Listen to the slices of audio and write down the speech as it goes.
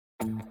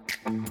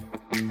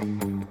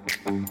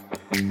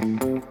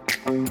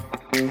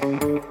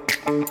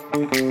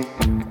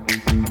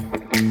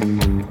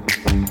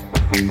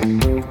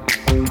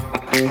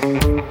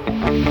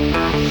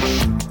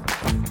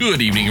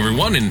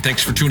everyone, and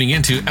thanks for tuning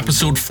in to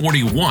episode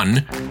 41,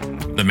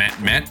 the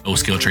Matt O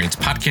Scale Trains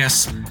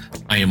podcast.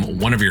 I am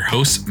one of your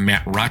hosts,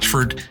 Matt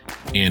Rochford,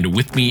 and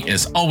with me,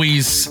 as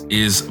always,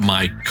 is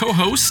my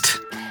co-host,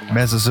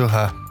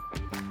 Mazuzuha.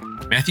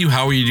 Matthew.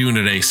 How are you doing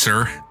today,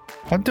 sir?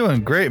 I'm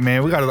doing great,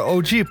 man. We got an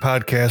OG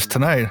podcast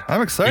tonight.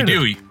 I'm excited.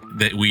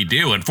 We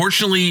do.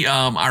 Unfortunately,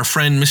 our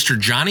friend Mr.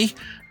 Johnny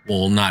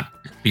will not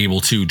be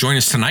able to join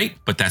us tonight,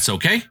 but that's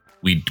okay.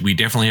 We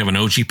definitely have an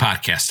OG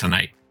podcast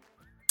tonight.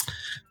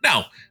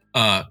 Now,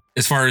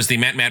 as far as the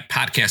Matt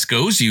podcast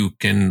goes, you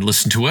can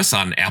listen to us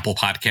on Apple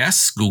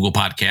Podcasts, Google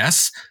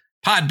Podcasts,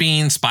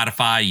 Podbean,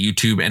 Spotify,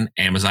 YouTube, and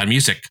Amazon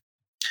Music.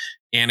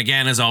 And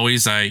again, as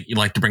always, I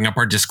like to bring up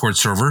our Discord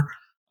server.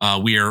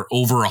 We are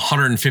over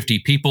 150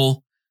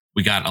 people.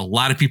 We got a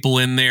lot of people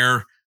in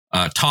there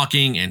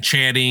talking and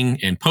chatting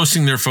and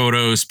posting their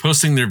photos,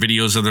 posting their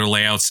videos of their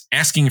layouts,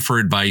 asking for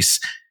advice,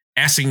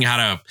 asking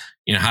how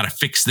to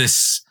fix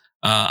this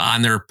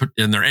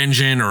in their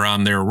engine or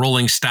on their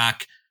rolling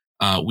stock.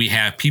 We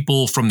have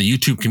people from the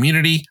YouTube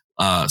community.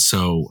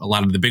 So a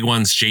lot of the big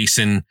ones,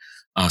 Jason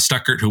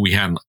Stuckert, who we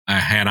had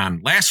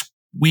on last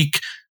week,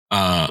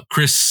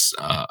 Chris,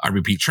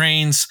 RBP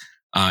Trains,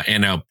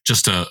 and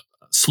just a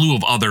slew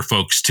of other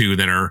folks too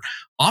that are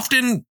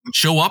often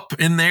show up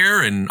in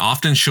there and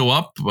often show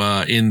up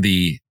in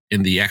the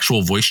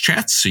actual voice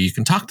chats, so you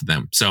can talk to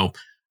them. So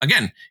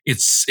again,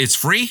 it's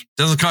free,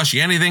 doesn't cost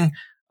you anything.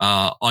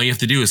 All you have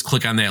to do is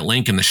click on that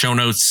link in the show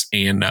notes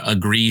and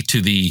agree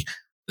to the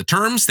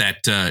terms that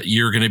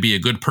you're going to be a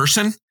good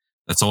person.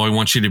 That's all I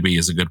want you to be,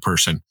 is a good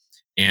person.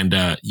 And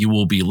you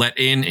will be let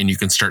in and you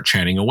can start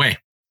chatting away.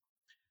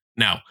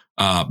 Now,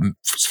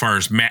 as far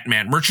as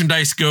Matt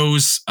merchandise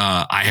goes,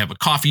 I have a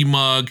coffee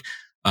mug.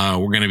 We're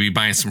going to be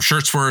buying some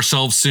shirts for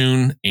ourselves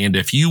soon. And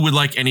if you would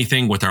like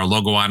anything with our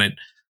logo on it,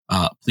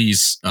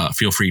 please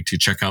feel free to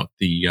check out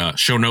the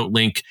show note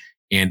link.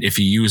 And if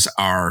you use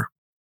our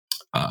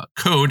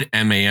code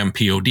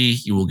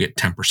MAMPOD, you will get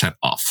 10%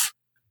 off.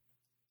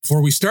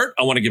 Before we start,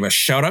 I want to give a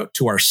shout out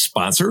to our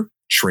sponsor,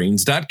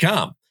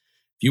 Trains.com.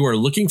 If you are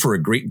looking for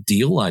a great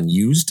deal on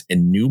used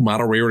and new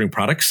model railroading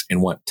products and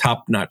want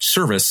top-notch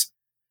service,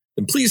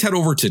 then please head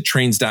over to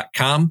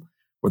Trains.com,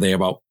 where they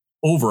have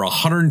over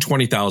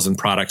 120,000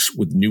 products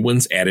with new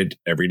ones added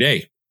every day.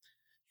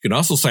 You can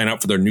also sign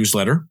up for their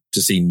newsletter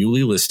to see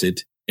newly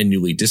listed and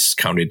newly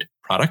discounted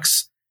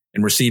products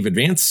and receive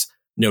advance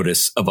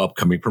notice of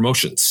upcoming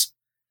promotions.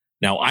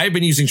 Now, I've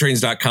been using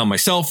Trains.com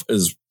myself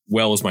as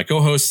well as my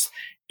co-hosts,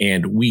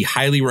 and we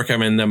highly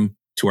recommend them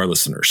to our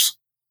listeners.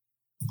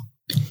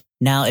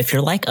 Now, if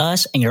you're like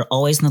us and you're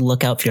always on the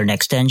lookout for your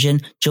next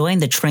engine, join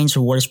the Trains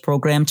Rewards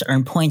program to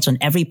earn points on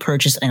every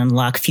purchase and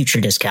unlock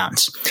future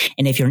discounts.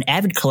 And if you're an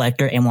avid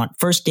collector and want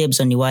first dibs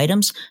on new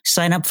items,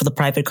 sign up for the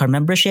private card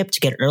membership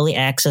to get early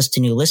access to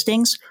new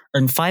listings,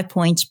 earn 5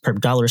 points per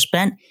dollar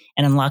spent,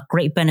 and unlock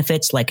great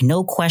benefits like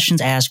no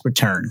questions asked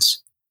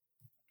returns.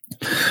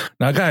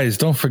 Now, guys,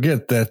 don't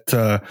forget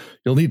that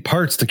you'll need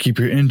parts to keep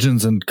your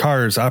engines and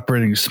cars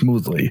operating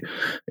smoothly.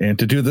 And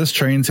to do this,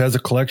 Trains has a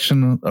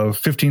collection of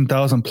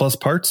 15,000 plus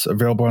parts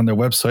available on their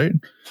website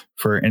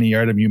for any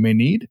item you may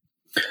need.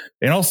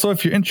 And also,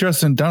 if you're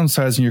interested in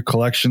downsizing your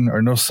collection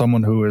or know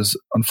someone who is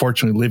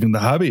unfortunately leaving the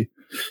hobby,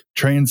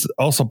 Trains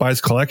also buys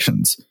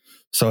collections.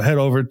 So head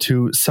over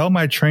to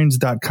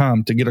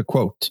sellmytrains.com to get a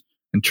quote.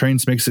 And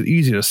Trains makes it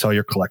easy to sell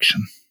your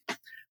collection.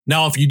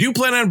 Now, if you do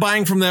plan on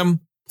buying from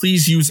them,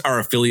 please use our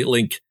affiliate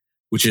link,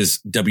 which is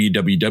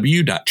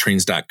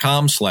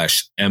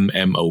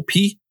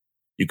www.trains.com/MMOP.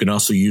 You can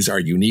also use our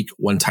unique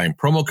one-time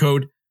promo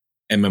code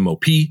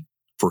MMOP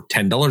for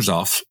 $10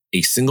 off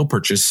a single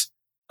purchase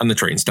on the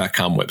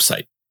Trains.com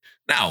website.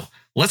 Now,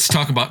 let's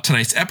talk about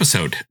tonight's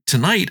episode.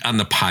 Tonight on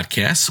the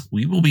podcast,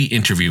 we will be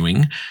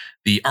interviewing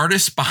the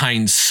artist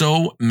behind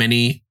so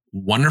many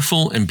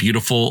wonderful and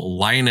beautiful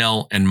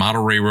Lionel and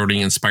model railroading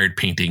inspired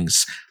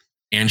paintings,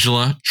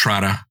 Angela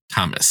Trotta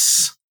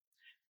Thomas.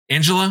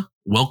 Angela,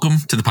 welcome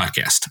to the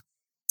podcast.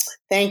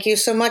 Thank you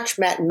so much,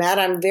 Matt.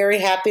 I'm very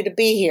happy to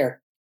be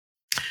here.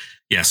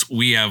 Yes,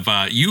 we have.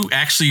 You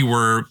actually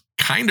were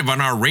kind of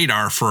on our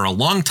radar for a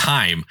long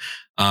time.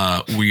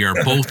 We are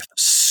both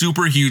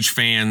super huge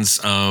fans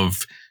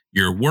of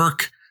your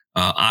work.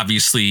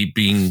 Obviously,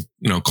 being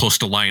close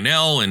to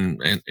Lionel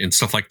and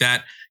stuff like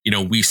that.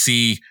 We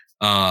see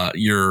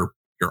your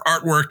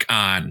artwork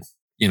on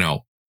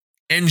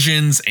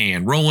engines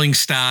and rolling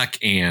stock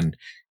and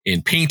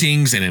in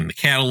paintings and in the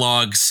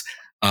catalogs.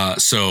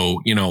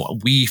 So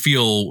we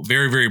feel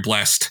very, very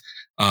blessed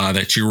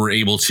that you were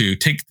able to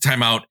take the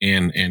time out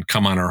and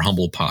come on our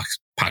humble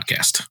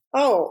podcast.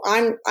 Oh,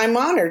 I'm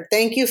honored.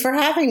 Thank you for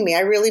having me. I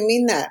really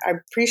mean that. I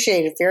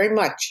appreciate it very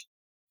much.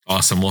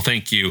 Awesome. Well,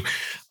 thank you.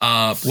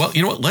 Well,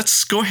 you know what?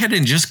 Let's go ahead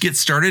and just get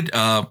started.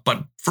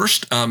 But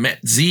first,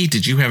 Matt Z,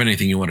 did you have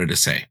anything you wanted to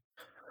say?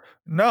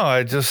 No,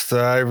 I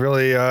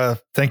really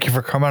thank you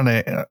for coming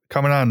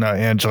on,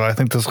 Angela. I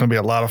think this is going to be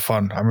a lot of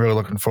fun. I'm really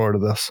looking forward to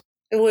this.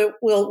 We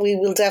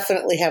will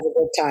definitely have a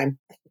good time.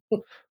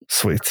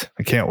 Sweet.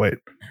 I can't wait.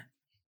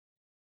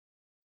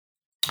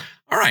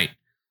 All right.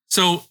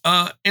 So,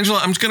 Angela,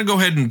 I'm just going to go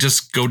ahead and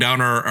just go down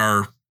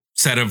our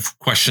set of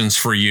questions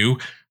for you.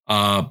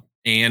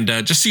 And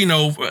just so you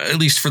know, at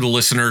least for the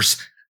listeners,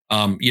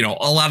 you know,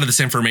 a lot of this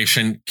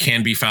information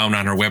can be found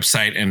on our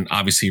website. And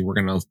obviously, we're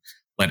going to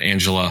let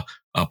Angela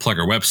plug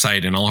her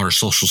website and all her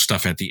social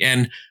stuff at the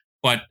end.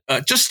 But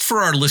just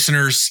for our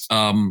listeners,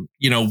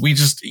 you know,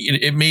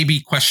 it may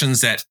be questions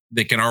that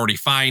they can already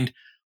find,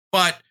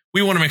 but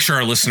we want to make sure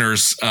our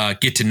listeners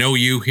get to know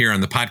you here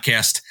on the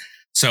podcast.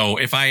 So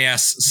if I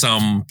ask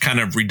some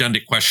kind of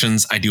redundant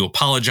questions, I do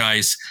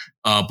apologize,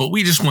 but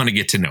we just want to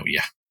get to know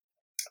you.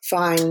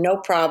 Fine, no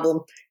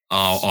problem.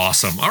 Oh,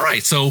 awesome. All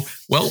right. So,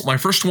 well, my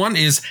first one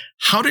is,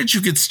 how did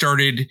you get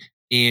started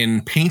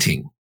in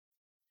painting?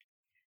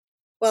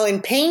 Well,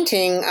 in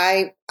painting,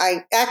 I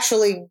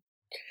actually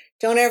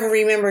don't ever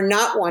remember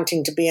not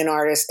wanting to be an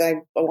artist. I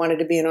wanted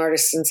to be an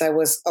artist since I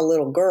was a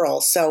little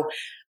girl. So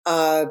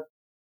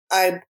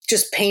I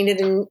just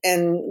painted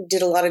and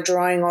did a lot of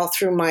drawing all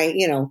through my,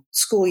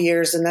 school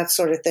years and that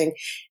sort of thing.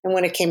 And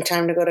when it came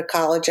time to go to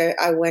college,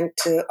 I went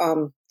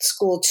to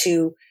school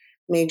to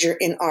major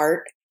in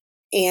art.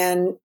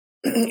 And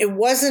it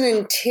wasn't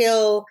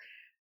until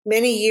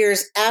many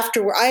years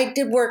after I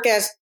did work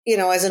as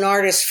an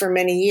artist for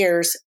many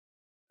years,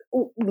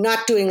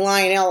 not doing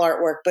Lionel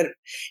artwork, but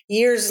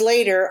years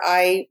later,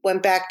 I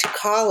went back to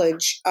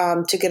college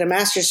to get a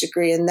master's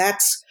degree, and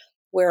that's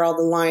where all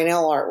the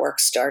Lionel artwork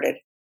started.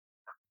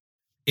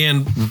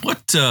 And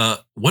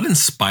what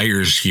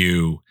inspires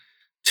you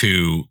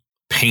to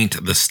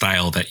paint the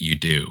style that you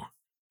do?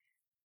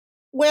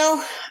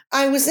 Well,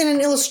 I was in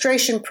an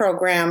illustration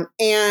program,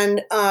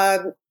 and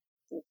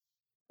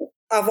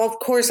of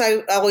course,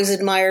 I always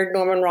admired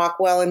Norman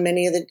Rockwell and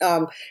many of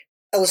the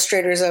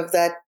illustrators of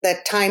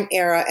that time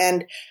era.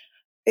 And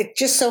it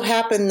just so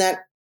happened that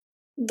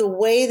the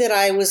way that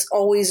I was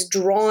always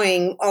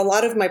drawing, a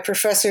lot of my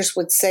professors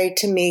would say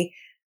to me,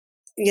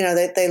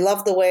 that they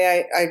loved the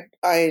way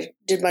I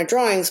did my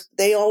drawings.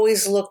 They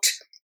always looked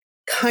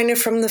kind of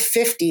from the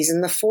 50s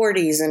and the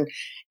 40s.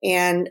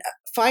 And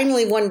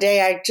finally, one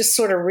day I just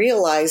sort of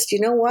realized, you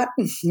know what,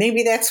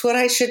 maybe that's what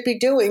I should be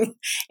doing.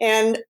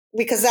 And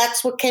because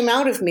that's what came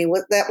out of me.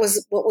 That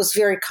was what was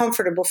very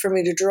comfortable for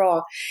me to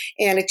draw.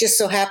 And it just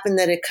so happened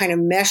that it kind of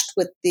meshed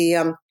with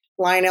the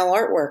Lionel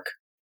artwork.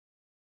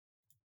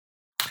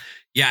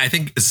 Yeah, I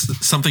think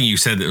something you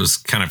said that was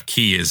kind of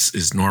key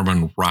is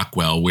Norman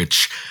Rockwell,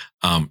 which,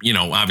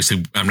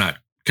 obviously I'm not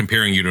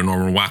comparing you to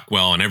Norman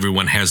Rockwell, and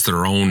everyone has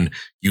their own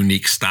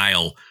unique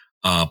style.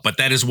 But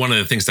that is one of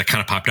the things that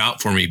kind of popped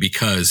out for me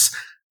because,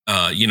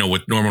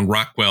 with Norman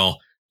Rockwell,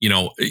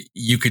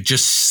 you could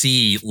just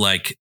see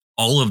like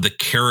all of the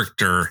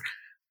character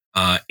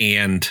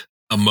and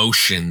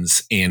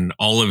emotions in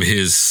all of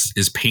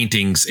his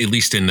paintings, at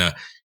least in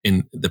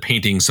the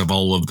paintings of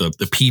all of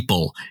the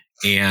people.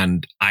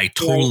 And I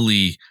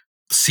totally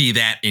see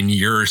that in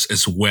yours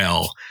as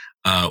well,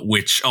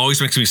 which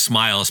always makes me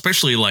smile,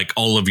 especially like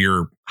all of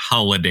your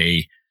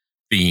holiday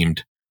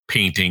themed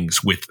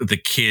paintings with the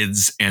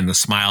kids and the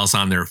smiles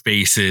on their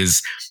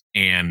faces.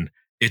 And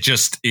it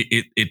just,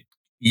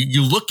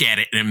 you look at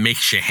it and it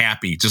makes you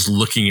happy just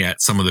looking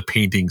at some of the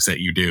paintings that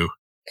you do.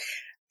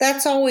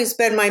 That's always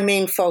been my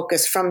main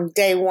focus from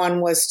day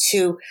one, was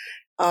to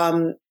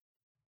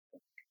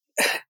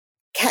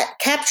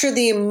capture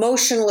the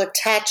emotional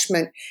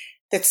attachment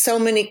that so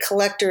many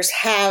collectors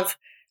have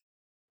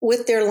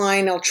with their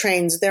Lionel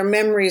trains, their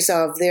memories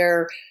of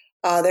their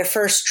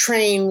first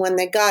train when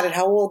they got it,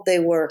 how old they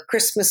were.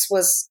 Christmas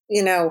was,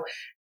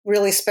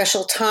 really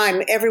special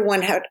time.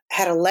 Everyone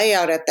had a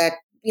layout at that,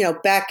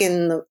 back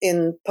in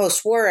the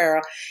post-war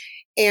era.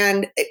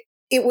 And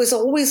it was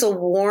always a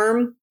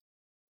warm,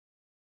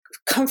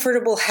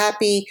 comfortable,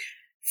 happy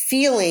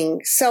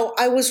feeling. So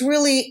I was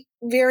really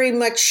very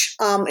much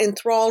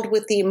enthralled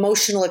with the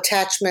emotional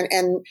attachment,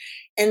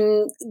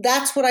 and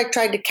that's what I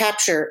tried to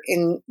capture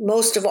in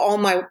most of all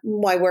my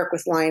work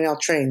with Lionel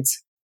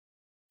trains.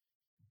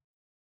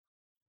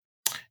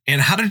 And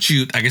how did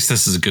you? I guess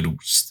this is a good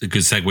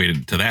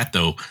segue to that,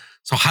 though.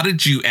 So how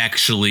did you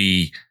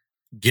actually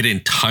get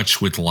in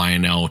touch with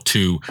Lionel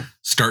to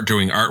start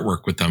doing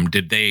artwork with them?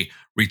 Did they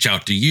reach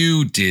out to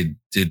you? Did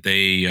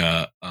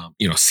they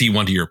see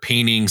one of your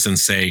paintings and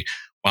say,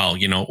 "Wow,"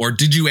 or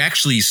did you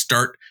actually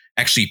start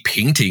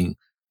painting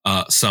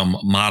some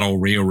model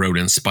railroad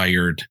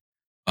inspired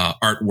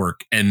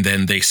artwork, and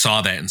then they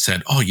saw that and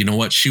said, "Oh, you know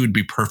what? She would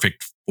be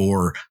perfect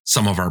for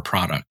some of our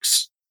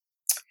products"?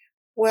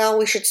 Well,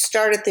 we should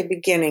start at the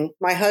beginning.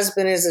 My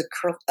husband is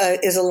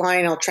a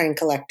Lionel train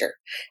collector.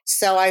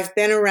 So I've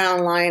been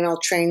around Lionel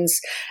trains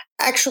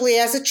actually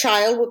as a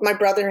child. My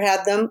brother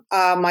had them.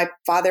 My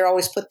father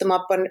always put them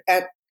up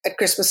at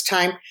Christmas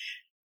time.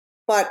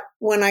 But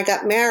when I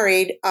got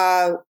married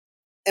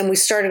and we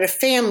started a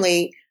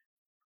family,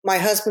 my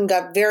husband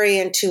got very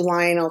into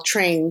Lionel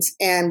trains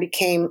and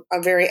became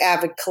a very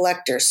avid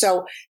collector.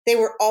 So they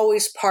were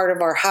always part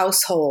of our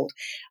household.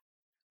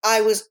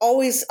 I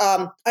always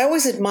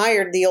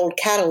admired the old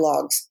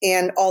catalogs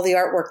and all the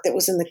artwork that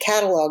was in the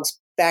catalogs,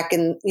 back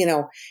in,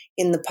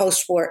 in the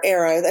post-war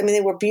era. I mean,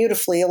 they were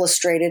beautifully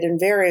illustrated and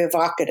very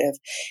evocative.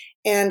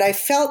 And I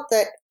felt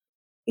that,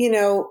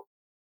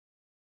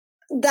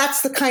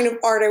 that's the kind of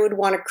art I would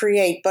want to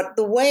create. But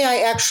the way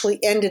I actually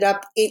ended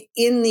up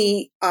in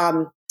the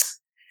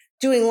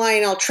doing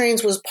Lionel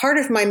trains was part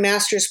of my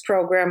master's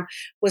program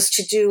was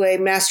to do a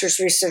master's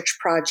research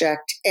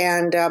project.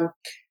 And,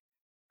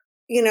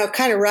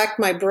 kind of racked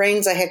my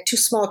brains. I had 2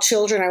 small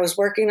children. I was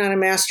working on a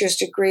master's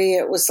degree.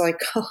 It was like,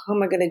 oh, how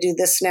am I going to do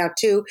this now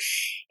too?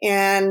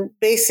 And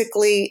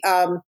basically,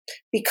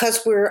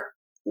 because we're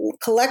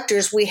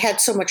collectors, we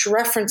had so much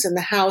reference in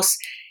the house.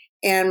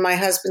 And my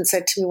husband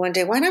said to me one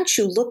day, why don't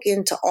you look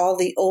into all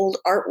the old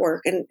artwork?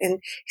 And he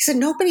said,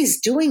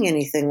 nobody's doing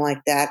anything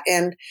like that.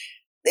 And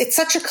it's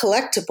such a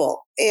collectible.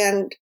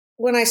 And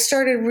when I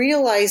started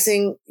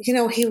realizing,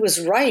 he was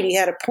right, he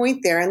had a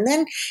point there. And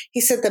then he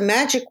said the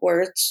magic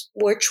words,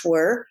 which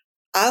were,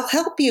 I'll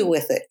help you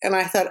with it. And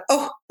I thought,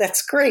 oh,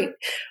 that's great.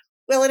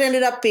 Well, it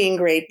ended up being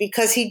great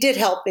because he did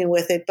help me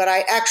with it, but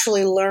I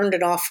actually learned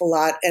an awful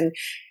lot. And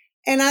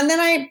then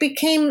I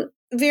became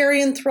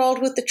very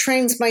enthralled with the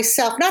trains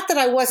myself. Not that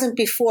I wasn't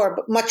before,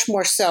 but much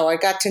more so. I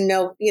got to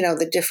know,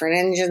 the different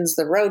engines,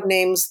 the road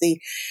names, the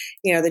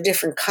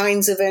different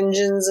kinds of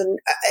engines.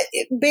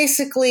 And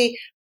basically,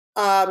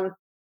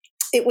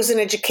 it was an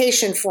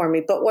education for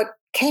me. But what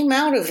came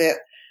out of it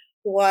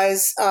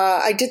was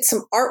I did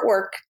some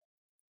artwork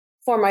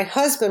for my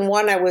husband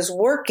when I was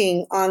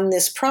working on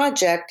this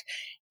project.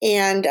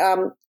 And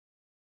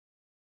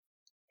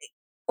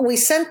we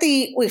sent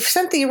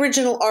the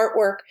original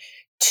artwork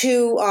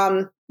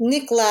to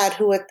Nick Ladd,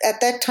 who at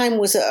that time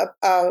was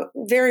a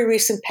very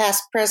recent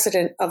past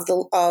president of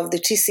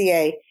the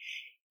TCA.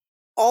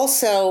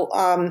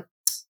 Also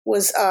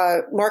was a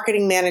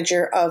marketing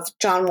manager of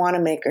John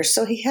Wanamaker.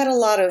 So he had a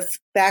lot of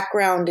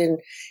background in,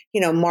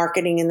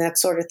 marketing and that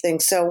sort of thing.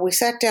 So we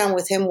sat down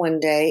with him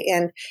one day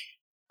and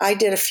I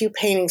did a few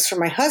paintings for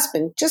my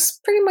husband,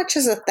 just pretty much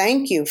as a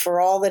thank you for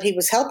all that he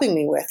was helping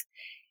me with.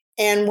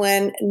 And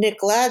when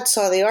Nick Ladd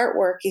saw the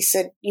artwork, he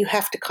said, you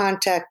have to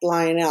contact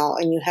Lionel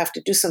and you have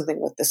to do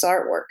something with this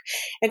artwork.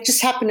 It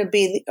just happened to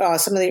be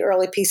some of the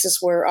early pieces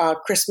were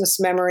Christmas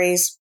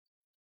Memories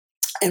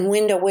and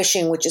Window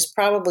Wishing, which is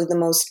probably the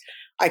most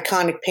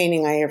iconic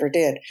painting I ever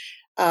did.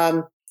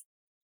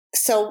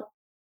 So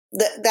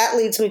that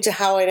leads me to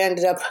how I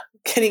ended up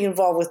getting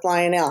involved with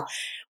Lionel.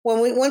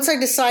 Once I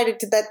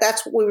decided that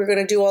that's what we were going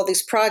to do all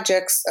these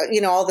projects,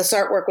 all this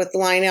artwork with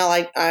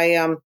Lionel,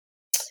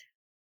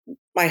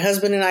 my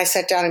husband and I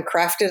sat down and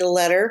crafted a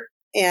letter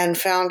and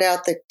found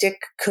out that Dick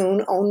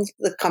Kuhn owned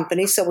the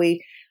company. So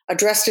we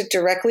addressed it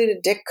directly to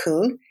Dick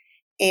Kuhn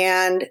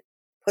and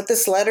put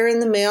this letter in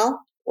the mail.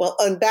 Well,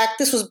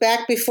 this was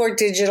back before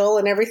digital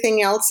and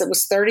everything else. It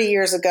was 30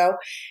 years ago.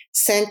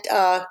 Sent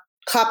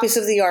copies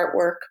of the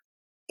artwork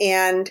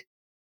and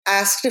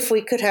asked if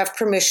we could have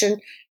permission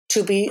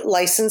to be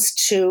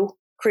licensed to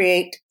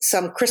create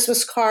some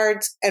Christmas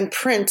cards and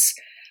prints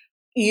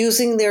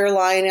using their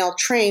Lionel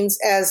trains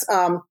as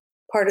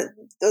part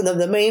of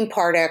the main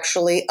part,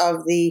 actually,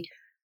 of the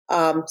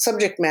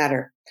subject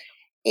matter.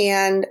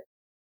 And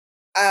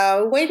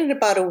I waited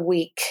about a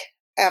week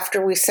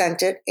after we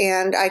sent it,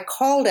 and I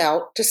called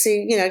out to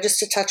see, just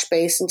to touch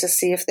base and to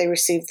see if they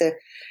received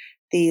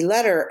the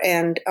letter.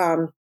 And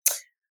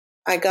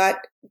I got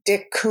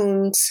Dick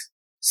Kuhn's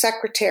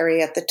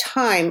secretary at the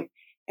time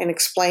and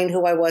explained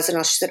who I was.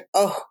 And she said,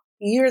 oh,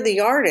 you're the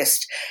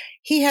artist.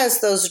 He has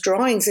those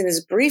drawings in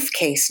his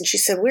briefcase. And she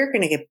said, we were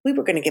going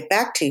to get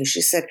back to you.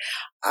 She said,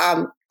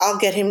 I'll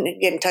get him to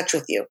get in touch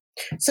with you.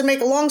 So to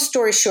make a long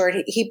story short,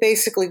 he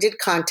basically did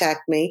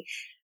contact me.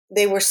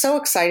 They were so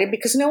excited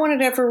because no one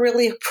had ever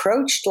really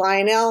approached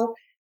Lionel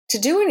to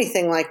do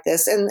anything like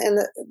this. And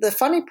the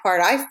funny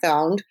part I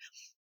found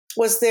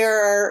was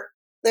there are,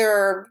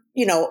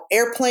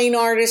 airplane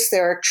artists,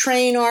 there are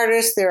train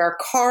artists, there are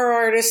car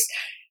artists,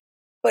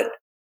 but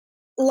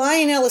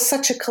Lionel is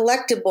such a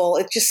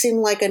collectible. It just seemed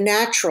like a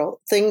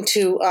natural thing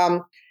to,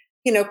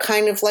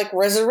 kind of like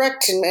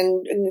resurrect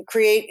and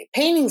create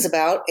paintings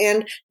about.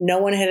 And no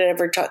one had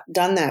ever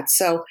done that.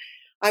 So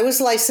I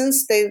was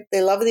licensed. They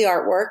love the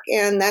artwork.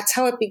 And that's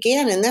how it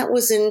began. And that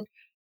was in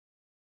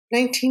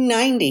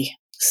 1990.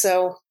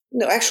 So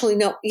no,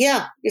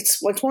 yeah,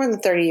 it's more than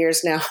 30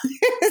 years now.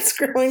 It's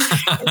growing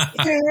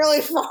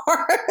really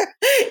far,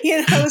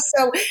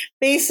 so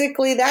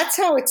basically that's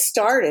how it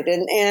started.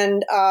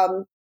 And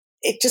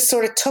it just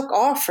sort of took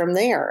off from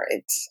there.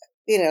 It's,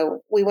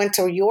 we went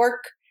to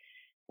York.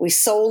 We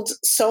sold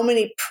so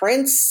many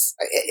prints.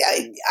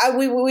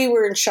 We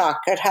were in shock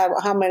at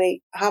how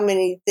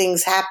many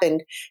things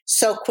happened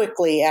so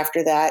quickly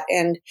after that.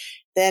 And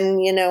then,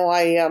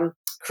 I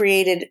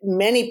created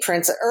many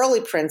prints,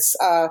 early prints,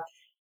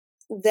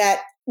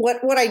 that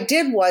what I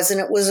did was,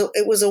 and it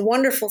was a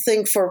wonderful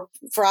thing for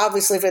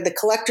obviously for the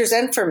collectors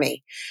and for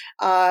me.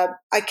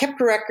 I kept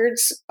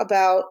records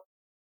about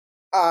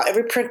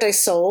every print I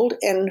sold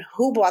and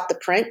who bought the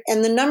print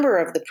and the number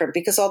of the print,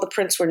 because all the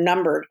prints were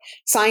numbered,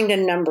 signed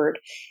and numbered.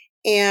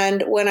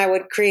 And when I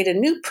would create a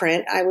new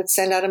print, I would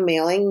send out a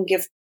mailing and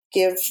give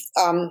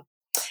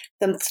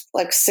them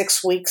like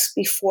 6 weeks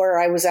before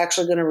I was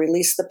actually going to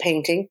release the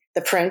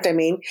print,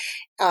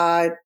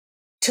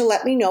 to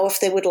let me know if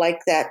they would like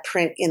that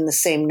print in the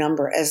same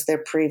number as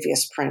their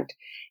previous print.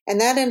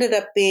 And that ended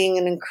up being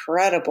an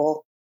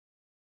incredible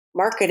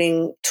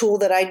marketing tool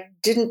that I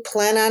didn't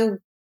plan on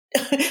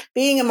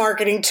being a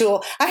marketing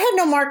tool. I had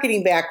no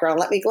marketing background.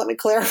 Let me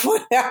clarify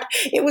that.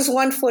 It was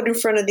one foot in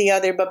front of the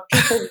other, but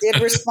people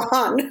did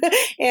respond,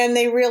 and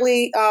they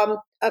really, I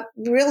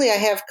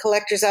have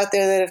collectors out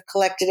there that have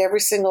collected every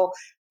single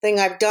thing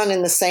I've done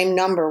in the same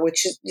number,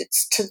 which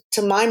is,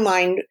 to my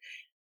mind,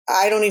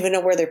 I don't even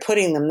know where they're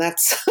putting them.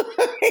 That's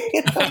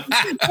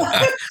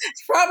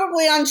it's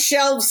probably on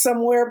shelves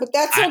somewhere, but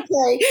that's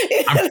okay.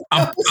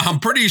 I'm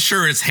pretty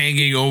sure it's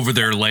hanging over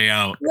their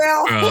layout.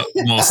 Well,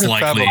 most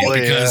likely,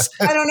 probably, because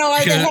I don't know. I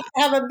have to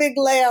have a big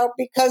layout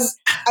because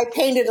I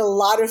painted a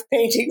lot of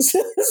paintings.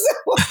 So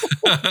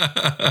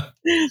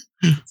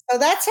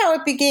that's how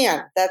it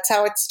began. That's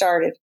how it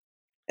started,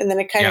 and then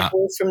it kind of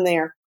grew from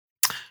there.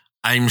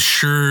 I'm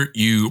sure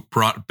you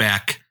brought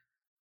back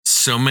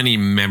so many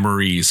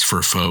memories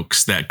for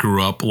folks that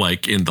grew up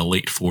like in the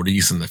late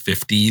 40s and the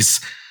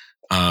 50s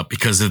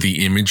because of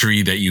the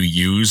imagery that you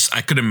use.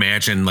 I could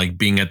imagine like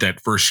being at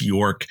that first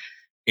York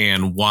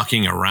and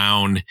walking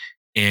around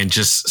and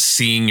just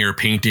seeing your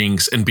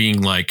paintings and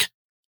being like,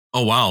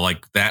 oh, wow,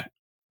 like that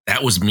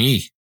was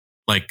me.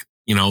 Like,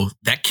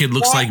 that kid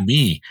looks like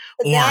me,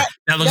 or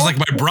that looks like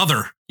my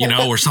brother,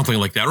 or something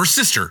like that, or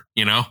sister,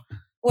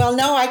 Well,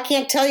 no, I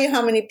can't tell you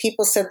how many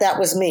people said that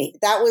was me.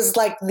 That was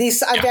like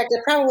these. In fact,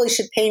 I probably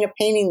should paint a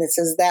painting that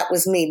says that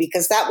was me,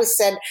 because that was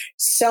said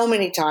so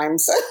many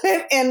times.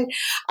 And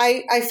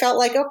I felt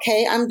like,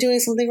 okay, I'm doing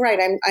something right.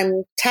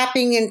 I'm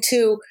tapping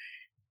into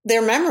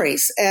their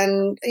memories.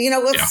 And,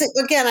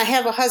 again, I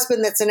have a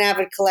husband that's an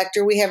avid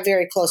collector. We have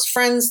very close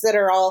friends that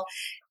are all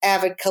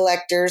avid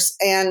collectors.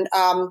 And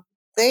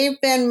they've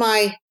been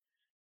my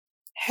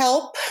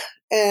help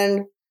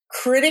and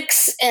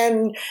critics,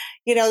 and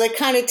they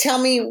kind of tell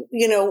me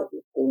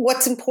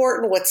what's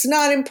important, what's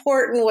not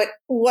important,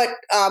 what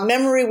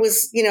memory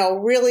was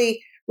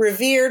really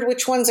revered,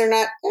 which ones are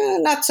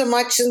not so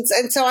much, and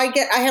so I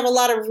have a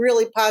lot of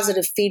really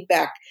positive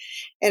feedback,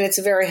 and it's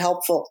very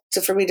helpful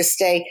for me to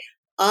stay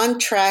on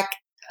track,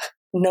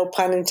 no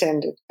pun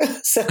intended.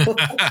 So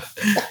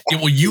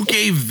well, you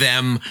gave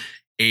them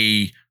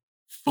a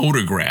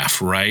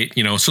photograph, right?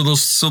 So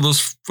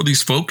those for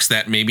these folks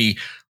that maybe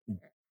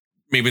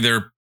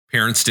they're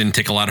parents didn't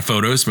take a lot of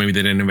photos. Maybe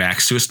they didn't have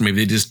access to us. Maybe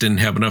they just didn't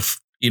have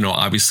enough,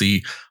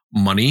 obviously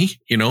money,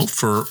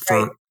 for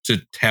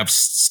to have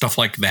stuff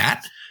like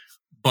that.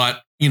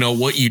 But,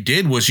 what you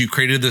did was you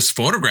created this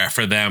photograph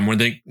for them where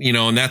they,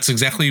 and that's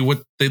exactly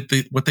what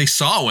they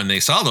saw when they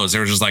saw those. They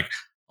were just like,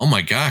 oh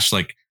my gosh,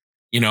 like,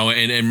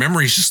 and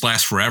memories just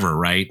last forever.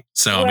 Right.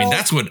 So, I mean,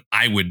 that's what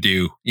I would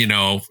do,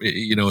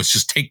 it's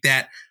just take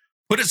that,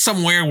 put it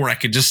somewhere where I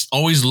could just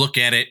always look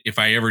at it if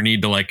I ever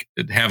need to like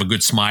have a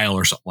good smile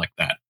or something like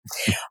that.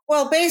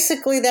 Well,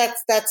 basically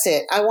that's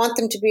it. I want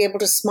them to be able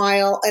to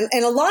smile.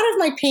 And a lot of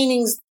my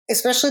paintings,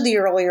 especially the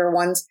earlier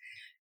ones,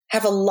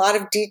 have a lot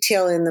of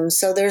detail in them.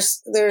 So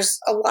there's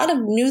a lot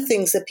of new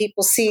things that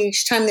people see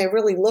each time they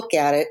really look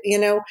at it.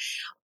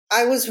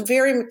 I was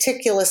very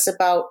meticulous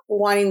about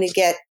wanting to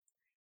get,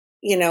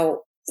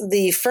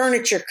 the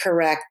furniture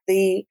correct,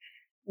 the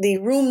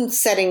room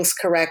settings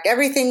correct,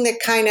 everything that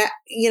kind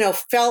of,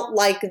 felt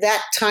like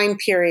that time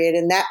period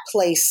and that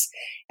place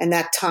and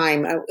that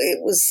time.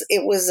 There was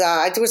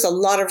a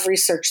lot of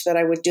research that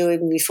I would do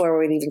even before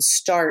I would even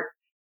start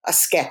a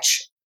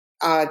sketch,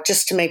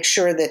 just to make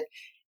sure that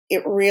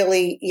it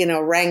really,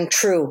 rang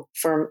true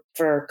for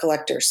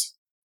collectors.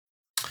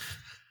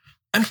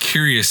 I'm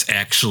curious,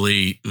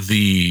 actually,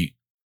 the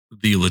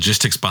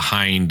logistics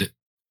behind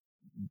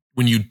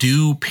when you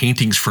do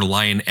paintings for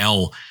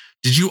Lionel.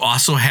 Did you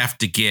also have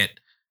to get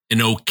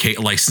an okay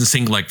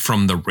licensing, like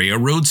from the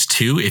railroads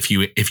too? If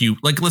you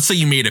like, let's say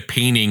you made a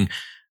painting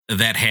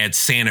that had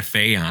Santa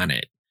Fe on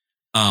it,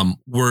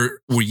 were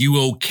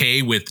you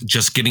okay with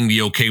just getting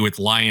the okay with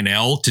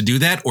Lionel to do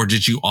that, or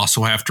did you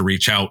also have to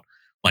reach out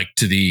like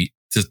to the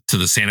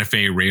Santa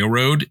Fe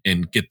Railroad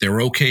and get their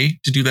okay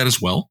to do that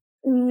as well?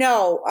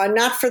 No,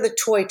 not for the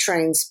toy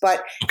trains,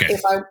 but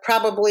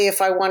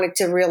if I wanted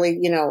to really,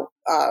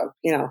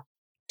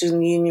 do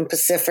the Union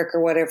Pacific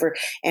or whatever.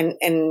 And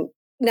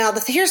now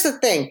here's the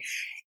thing.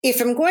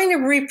 If I'm going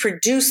to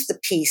reproduce the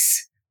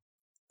piece,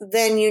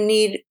 then you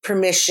need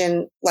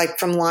permission, like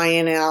from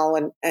Lionel.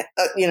 And,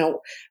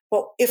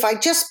 well, if I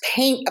just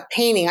paint a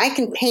painting, I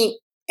can paint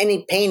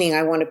any painting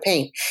I want to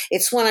paint.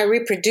 It's when I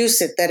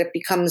reproduce it that it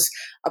becomes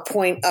a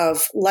point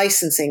of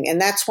licensing. And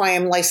that's why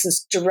I'm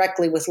licensed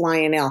directly with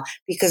Lionel,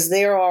 because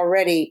they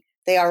already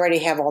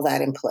have all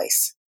that in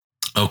place.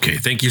 Okay.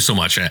 Thank you so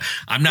much.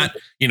 I'm not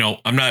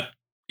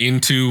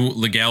into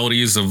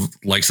legalities of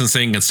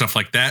licensing and stuff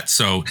like that.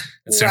 So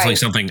it's definitely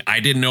something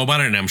I didn't know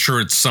about it. And I'm sure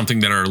it's something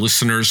that our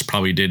listeners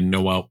probably didn't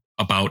know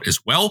about as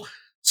well.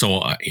 So,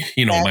 my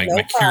No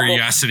problem.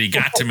 curiosity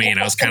got to me, and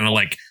I was kind of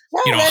like,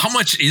 No, how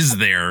much is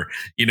there,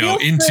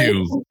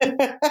 into,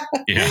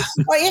 yeah.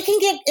 Well,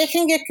 it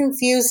can get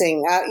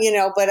confusing,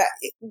 but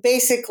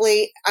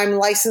basically I'm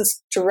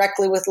licensed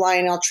directly with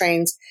Lionel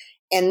Trains,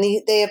 and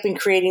they have been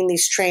creating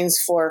these trains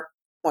for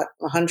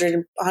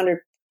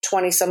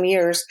 120 some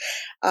years.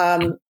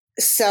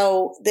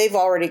 So they've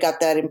already got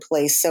that in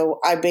place. So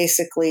I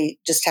basically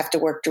just have to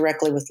work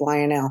directly with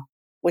Lionel,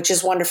 which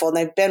is wonderful. And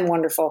they've been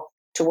wonderful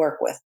to work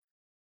with.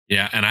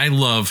 Yeah. And I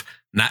love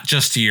not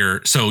just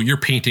your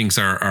paintings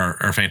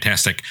are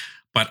fantastic,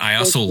 but I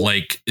also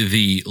like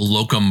the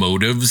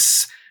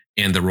locomotives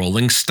and the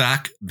rolling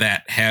stock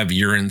that have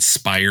your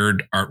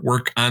inspired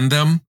artwork on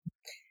them.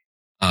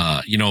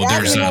 Me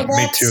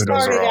too.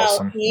 Those are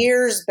awesome.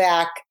 Years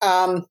back.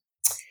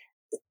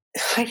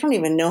 I don't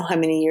even know how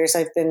many years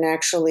I've been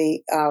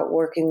actually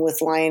working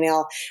with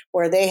Lionel,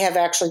 where they have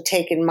actually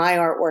taken my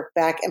artwork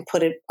back and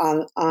put it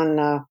on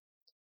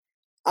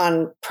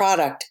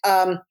product.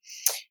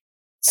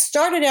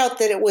 Started out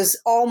that it was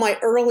all my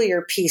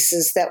earlier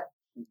pieces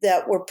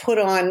that were put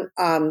on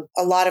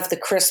a lot of the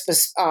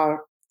Christmas.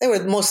 They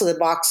were most of the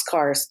box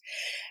cars.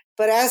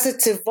 But as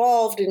it's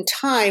evolved in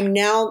time,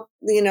 now,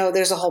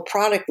 there's a whole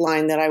product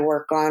line that I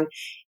work on.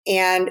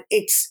 And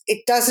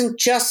it doesn't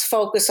just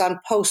focus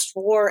on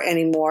post-war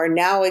anymore.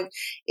 Now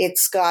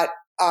it's got,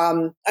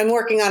 I'm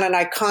working on an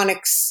iconic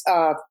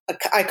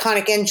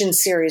engine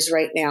series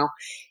right now.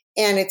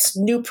 And it's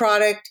new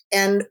product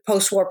and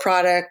post-war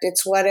product.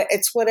 It's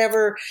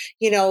whatever,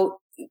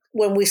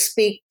 when we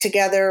speak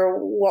together,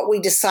 what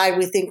we decide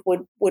we think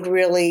would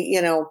really,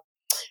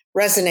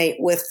 resonate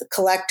with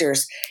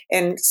collectors.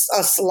 And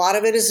a lot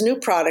of it is new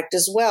product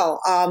as well.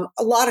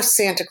 A lot of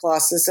Santa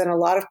Clauses and a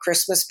lot of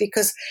Christmas,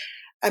 because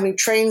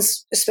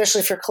trains,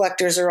 especially for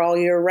collectors, are all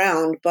year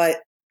round, but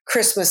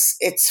Christmas,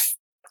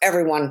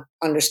 everyone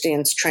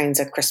understands trains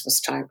at Christmas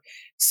time.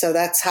 So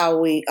that's how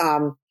we,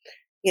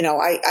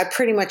 I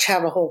pretty much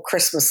have a whole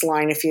Christmas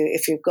line if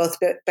you go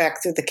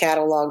back through the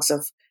catalogs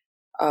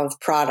of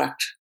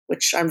product,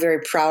 which I'm very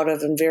proud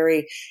of and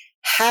very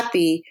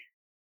happy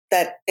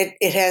that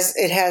it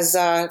has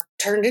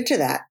turned into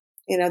that.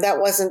 That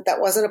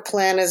wasn't a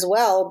plan as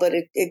well, but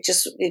it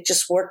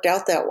just worked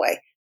out that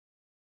way.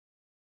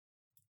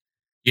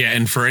 Yeah,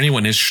 and for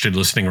anyone interested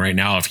listening right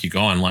now, if you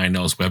go on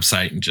Lionel's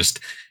website and just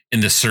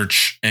in the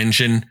search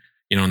engine,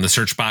 in the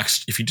search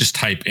box, if you just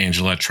type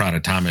Angela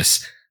Trotta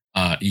Thomas,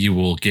 you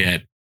will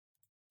get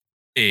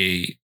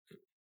a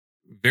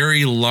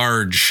very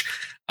large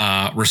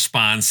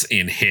response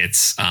and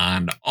hits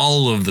on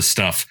all of the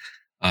stuff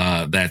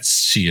that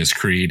she has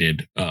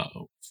created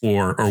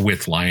for or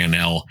with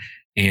Lionel,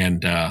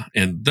 and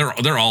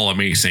they're all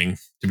amazing,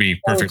 to be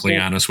perfectly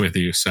honest with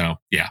you. So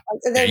yeah,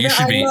 you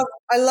should be.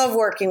 I love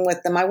working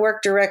with them. I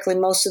work directly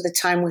most of the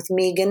time with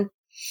Megan,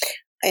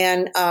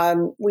 and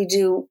we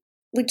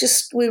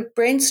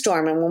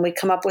brainstorm, and when we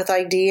come up with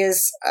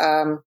ideas,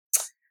 I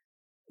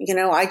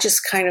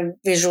just kind of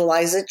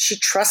visualize it. She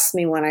trusts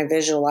me when I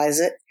visualize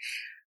it,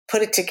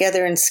 put it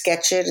together and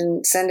sketch it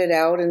and send it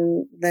out,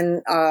 and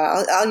then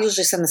I'll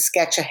usually send the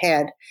sketch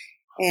ahead.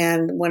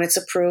 And when it's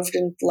approved,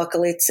 and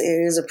luckily it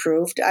is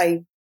approved,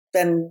 I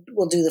then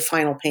will do the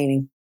final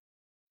painting.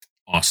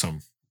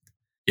 Awesome.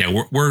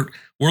 Yeah, we're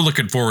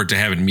looking forward to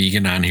having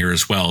Megan on here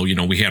as well.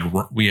 We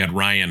had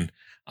Ryan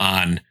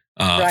on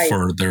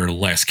for their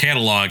last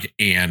catalog,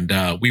 and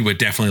we would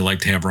definitely like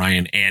to have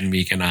Ryan and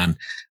Megan on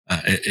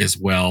as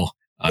well,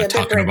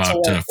 talking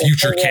about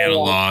future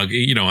catalog.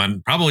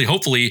 And probably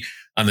hopefully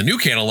on the new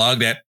catalog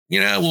that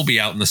will be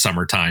out in the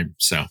summertime.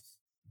 So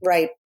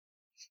right.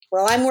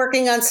 Well, I'm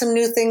working on some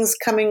new things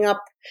coming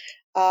up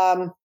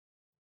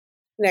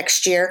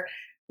next year.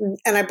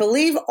 And I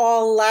believe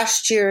all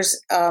last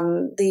year's,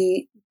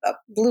 the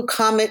Blue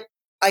Comet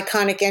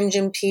iconic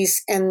engine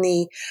piece and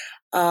the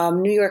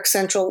New York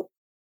Central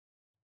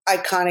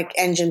iconic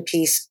engine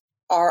piece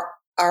are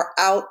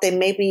out. They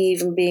may be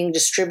even being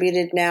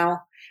distributed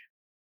now.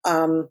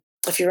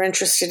 If you're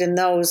interested in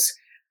those,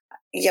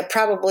 yeah,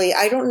 probably.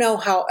 I don't know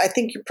how. I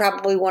think you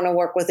probably want to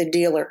work with a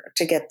dealer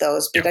to get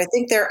those, but I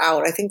think they're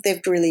out. I think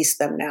they've released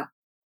them now.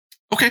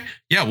 Okay.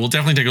 Yeah, we'll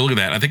definitely take a look at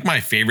that. I think my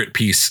favorite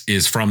piece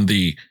is from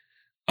the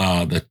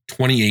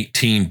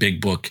 2018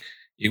 Big Book.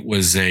 It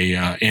was a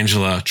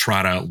Angela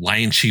Trotta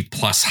Lion Chief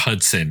Plus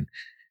Hudson,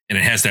 and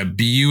it has that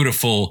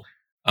beautiful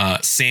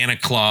Santa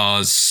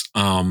Claus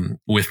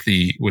with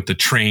the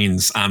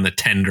trains on the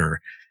tender,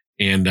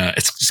 and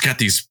it's just got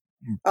these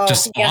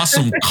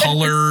awesome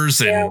colors,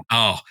 and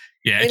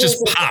it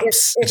just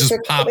pops. It just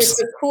pops.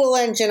 It's a cool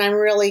engine.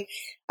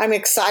 I'm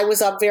excited. I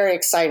was very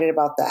excited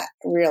about that.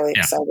 Really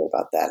excited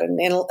about that,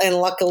 and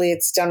luckily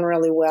it's done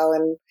really well.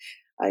 And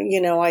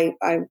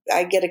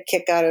I get a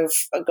kick out of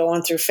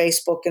going through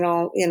Facebook and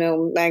all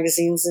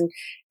magazines and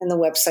the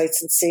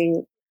websites and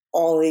seeing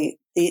all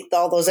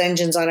those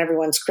engines on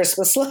everyone's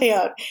Christmas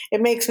layout.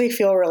 It makes me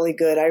feel really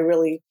good. I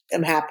really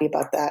am happy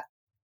about that.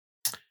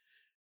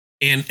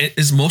 And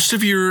is most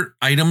of your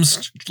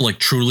items like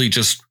truly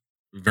just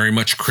very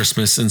much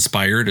Christmas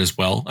inspired as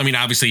well. I mean,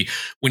 obviously,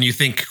 when you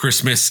think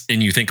Christmas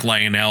and you think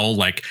Lionel,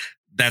 like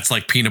that's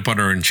like peanut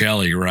butter and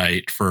jelly,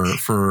 right? For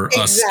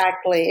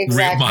exactly,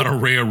 us model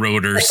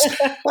railroaders.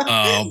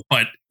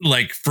 But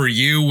like for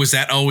you, was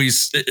that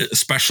always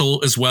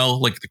special as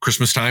well? Like the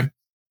Christmas time?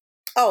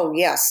 Oh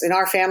yes, in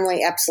our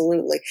family,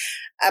 absolutely,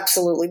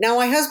 absolutely. Now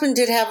my husband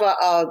did have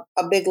a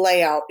big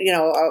layout,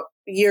 a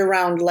year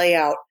round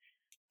layout.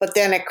 But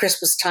then at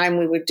Christmas time,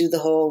 we would do the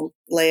whole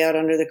layout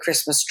under the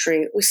Christmas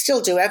tree. We still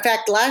do. In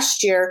fact,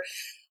 last year,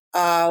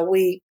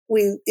 we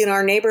in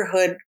our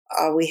neighborhood,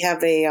 we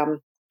have the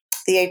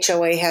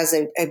HOA has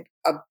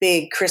a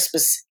big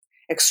Christmas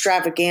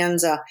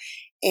extravaganza,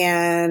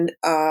 and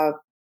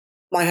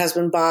my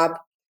husband Bob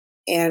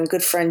and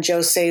good friend Joe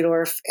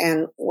Sadorf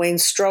and Wayne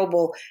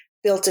Strobel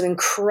built an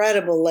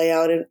incredible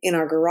layout in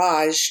our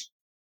garage.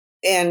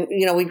 And,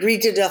 we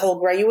redid the whole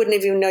garage. You wouldn't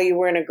even know you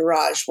were in a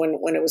garage when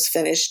it was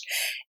finished.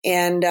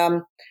 And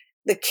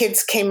the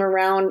kids came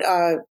around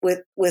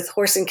with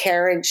horse and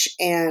carriage,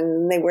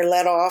 and they were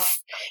let off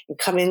and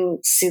come in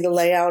to see the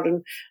layout.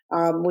 And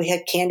we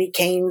had candy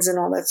canes and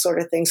all that sort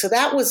of thing. So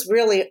that was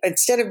really,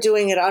 instead of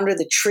doing it under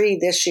the tree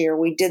this year,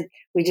 we did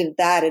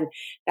that. And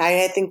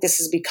I think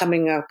this is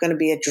becoming going to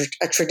be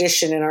a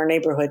tradition in our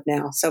neighborhood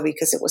now. So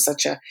because it was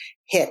such a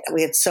hit,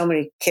 we had so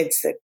many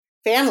kids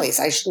families,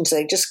 I shouldn't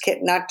say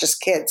not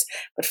just kids,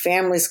 but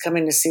families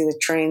coming to see the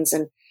trains.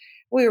 And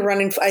we were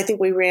running, I think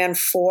we ran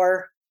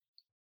four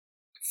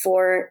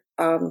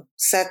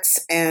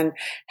sets and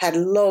had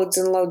loads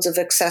and loads of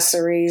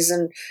accessories.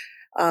 And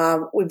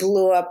we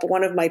blew up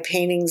one of my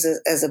paintings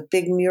as a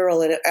big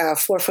mural, a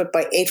 4 foot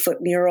by 8 foot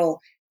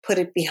mural, put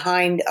it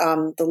behind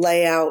the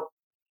layout.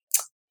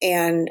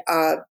 And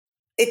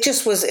it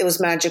was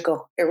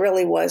magical. It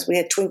really was. We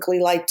had twinkly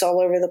lights all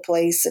over the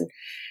place and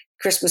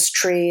Christmas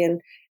tree.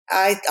 And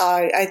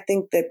I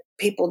think that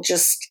people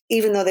just,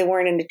 even though they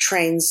weren't into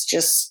trains,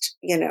 just,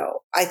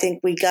 I think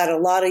we got a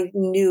lot of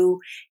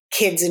new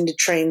kids into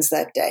trains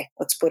that day.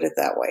 Let's put it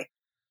that way.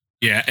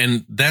 Yeah.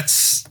 And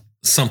that's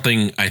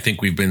something I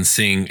think we've been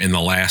seeing in the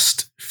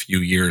last few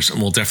years.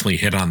 And we'll definitely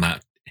hit on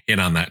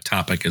that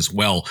topic as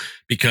well,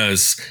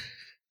 because,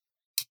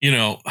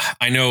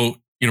 I know,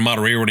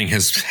 model railroading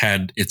has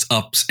had its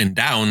ups and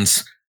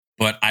downs,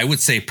 but I would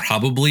say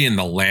probably in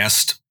the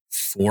last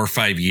 4 or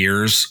 5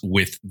 years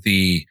with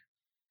the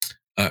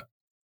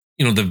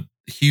the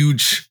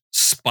huge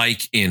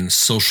spike in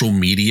social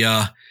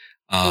media,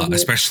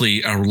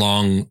 especially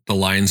along the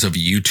lines of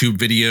YouTube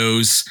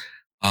videos,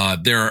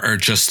 there are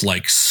just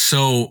like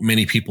so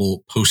many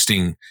people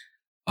posting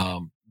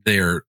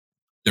their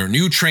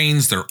new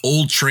trains, their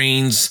old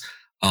trains,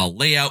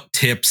 layout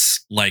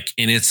tips,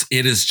 and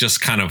it is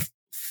just kind of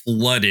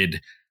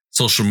flooded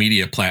social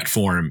media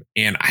platform.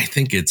 And I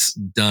think it's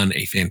done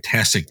a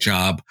fantastic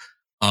job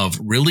of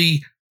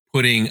really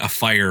putting a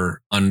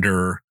fire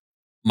under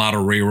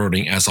model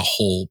railroading as a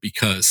whole,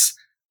 because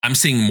I'm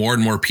seeing more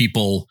and more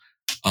people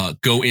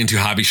go into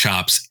hobby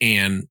shops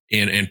and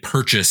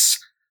purchase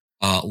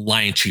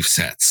Lion Chief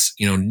sets,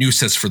 new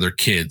sets for their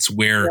kids,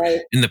 where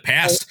in the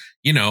past,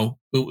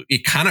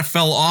 it kind of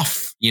fell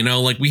off,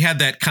 like we had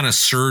that kind of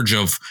surge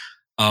of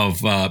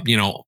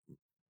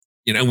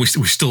we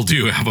still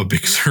do have a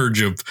big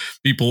surge of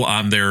people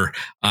on their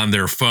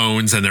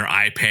phones and their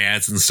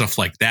iPads and stuff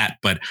like that.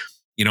 But,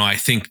 I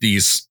think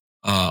these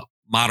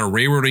model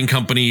railroading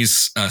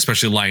companies,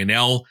 especially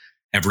Lionel,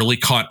 have really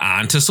caught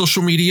on to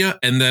social media.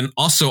 And then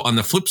also on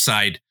the flip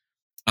side,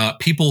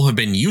 people have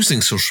been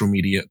using social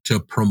media to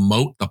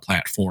promote the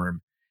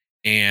platform.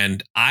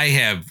 And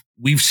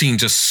we've seen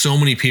just so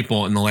many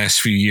people in the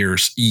last few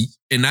years,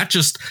 and not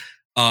just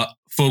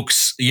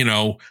folks,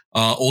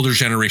 older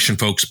generation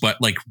folks, but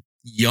like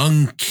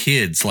young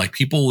kids, like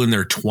people in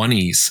their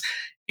 20s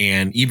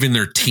and even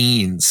their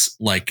teens,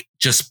 like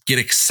just get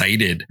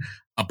excited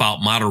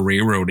about model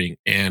railroading.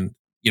 And,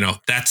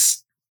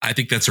 I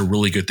think that's a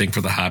really good thing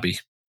for the hobby.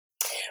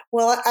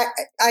 Well,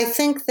 I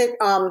think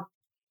that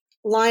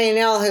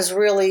Lionel has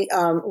really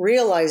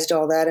realized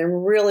all that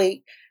and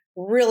really,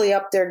 really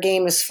upped their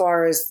game as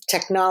far as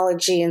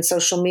technology and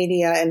social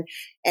media.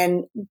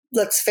 And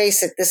let's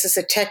face it, this is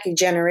a techie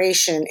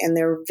generation, and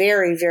they're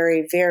very,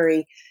 very,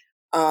 very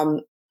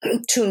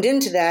tuned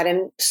into that.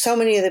 And so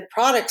many of the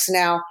products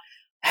now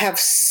have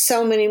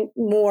so many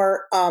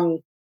more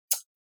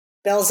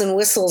bells and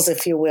whistles,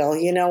 if you will,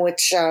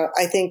 which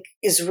I think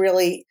is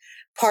really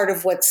part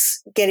of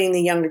what's getting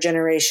the younger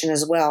generation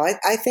as well.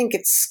 I think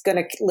it's going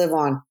to live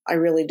on. I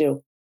really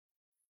do.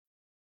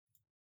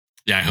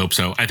 Yeah, I hope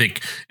so. I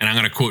think, and I'm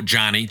going to quote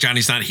Johnny.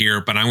 Johnny's not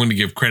here, but I'm going to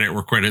give credit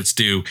where credit's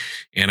due.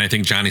 And I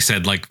think Johnny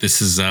said, like,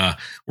 this is,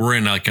 we're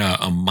in like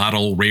a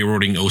model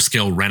railroading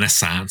O-scale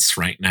renaissance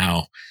right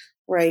now.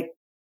 Right.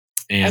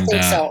 And I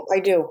think so. I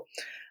do.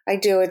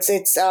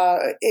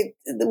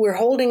 We're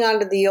holding on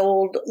to the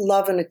old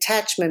love and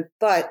attachment,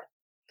 but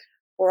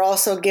we're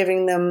also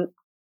giving them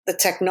the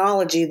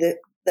technology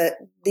that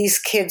these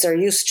kids are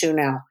used to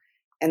now.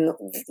 And,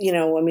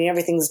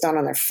 everything's done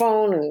on their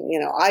phone and,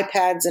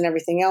 iPads and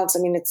everything else. I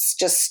mean, it's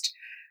just,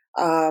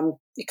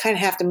 you kind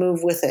of have to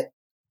move with it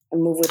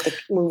and move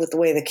with the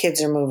way the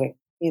kids are moving,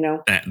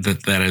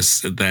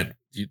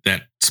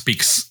 That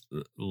speaks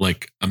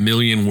like a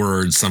million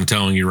words. I'm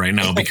telling you right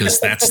now, because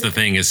that's the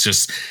thing. It's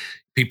just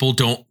people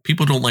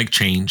don't like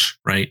change,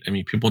 right? I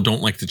mean, people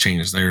don't like to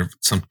change.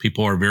 Some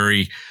people are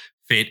very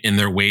fit in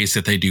their ways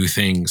that they do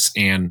things,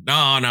 and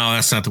no,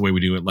 that's not the way we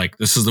do it. Like,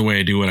 this is the way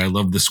I do it. I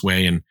love this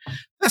way, and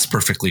that's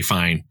perfectly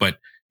fine. But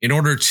in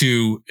order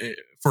to,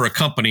 for a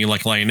company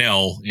like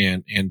Lionel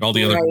and all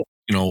the other,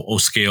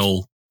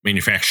 O-scale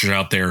manufacturers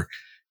out there,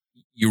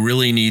 you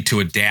really need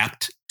to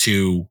adapt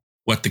to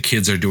what the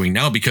kids are doing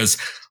now, because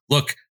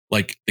look,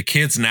 like the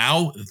kids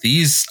now,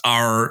 this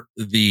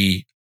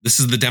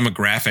is the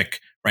demographic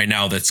right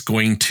now that's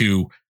going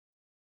to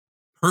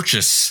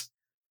purchase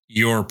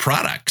your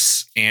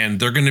products, and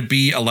they're going to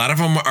be, a lot of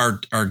them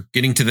are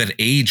getting to that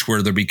age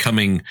where they're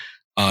becoming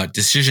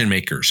decision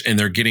makers, and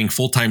they're getting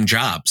full-time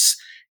jobs,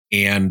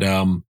 and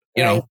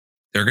they're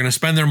going to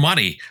spend their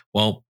money.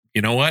 Well,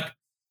 you know what?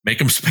 Make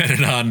them spend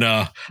it on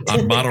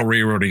model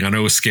railroading on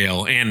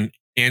O-scale and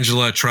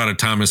Angela Trotta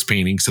Thomas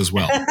paintings as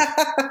well.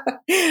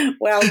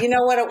 Well, you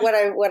know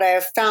what I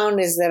have found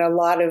is that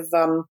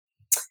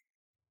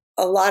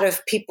a lot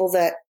of people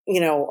that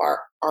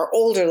are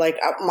older, like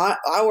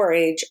our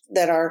age,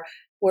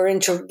 we're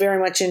very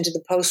much into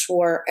the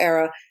post-war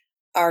era,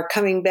 are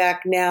coming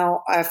back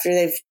now after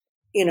they've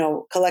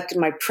collected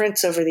my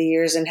prints over the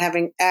years and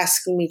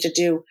asking me to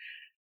do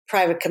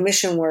private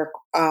commission work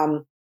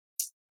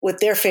with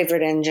their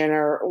favorite engine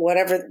or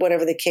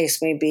whatever the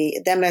case may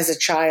be, them as a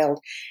child.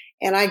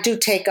 And I do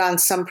take on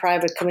some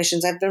private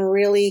commissions. I've been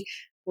really,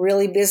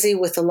 really busy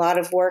with a lot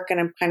of work, and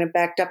I'm kind of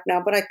backed up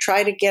now, but I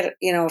try to get,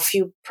 a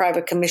few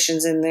private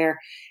commissions in there,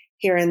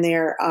 here and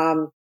there,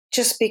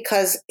 just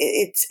because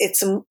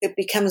it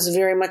becomes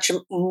very much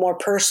a more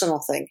personal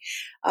thing.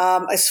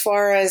 As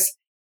far as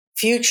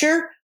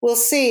future, we'll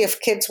see if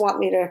kids want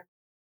me to,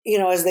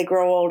 as they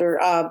grow older,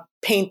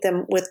 paint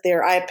them with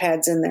their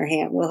iPads in their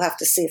hand. We'll have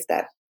to see if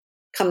that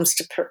comes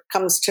to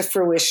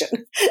fruition.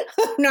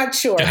 I'm not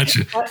sure.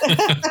 Gotcha.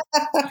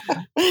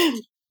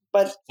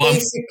 But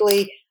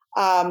basically,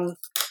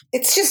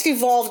 it's just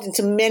evolved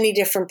into many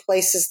different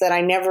places that I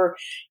never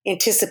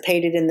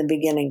anticipated in the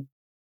beginning.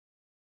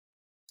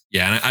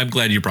 Yeah, and I'm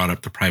glad you brought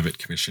up the private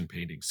commission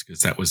paintings,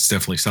 because that was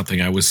definitely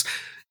something I was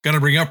going to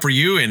bring up for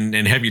you and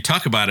have you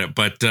talk about it.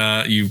 But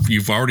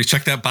you've already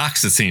checked that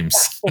box, it seems.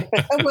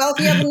 Well, if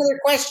you have another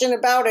question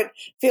about it,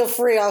 feel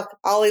free.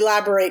 I'll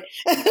elaborate.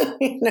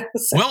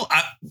 So. Well,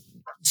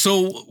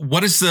 so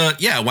what is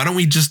why don't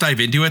we just dive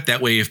into it?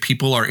 That way, if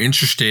people are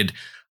interested,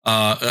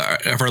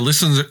 if our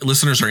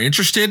listeners are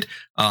interested,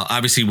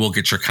 obviously we'll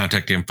get your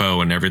contact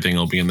info and everything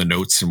will be in the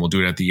notes, and we'll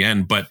do it at the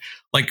end. But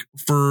like,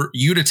 for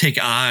you to take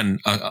on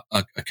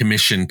a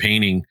commission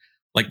painting,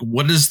 like,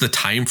 what is the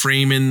time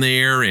frame in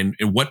there, and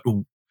what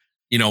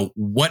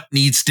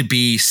needs to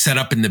be set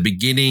up in the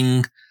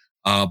beginning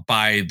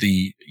by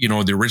the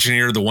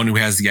originator, the one who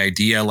has the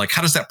idea? Like,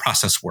 how does that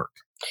process work?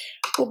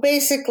 Well,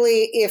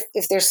 basically,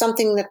 if there's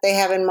something that they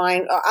have in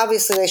mind,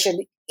 obviously they should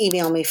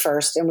email me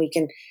first, and we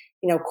can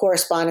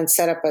correspond and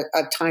set up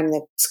a time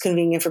that's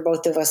convenient for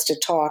both of us to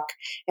talk.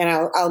 And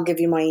I'll give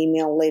you my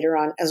email later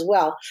on as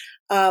well.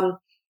 I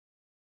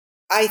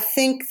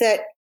think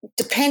that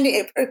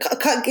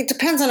it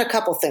depends on a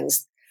couple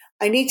things.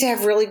 I need to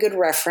have really good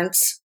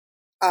reference,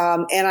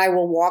 and I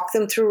will walk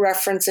them through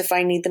reference if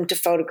I need them to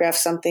photograph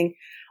something,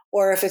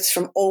 or if it's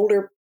from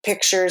older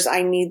pictures,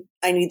 I need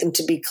them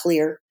to be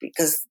clear,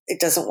 because it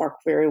doesn't work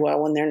very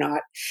well when they're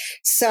not.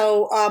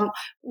 So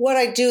what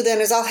I do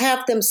then is I'll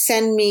have them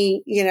send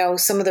me,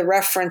 some of the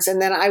reference,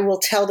 and then I will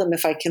tell them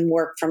if I can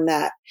work from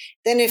that.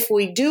 Then if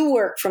we do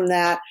work from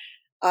that,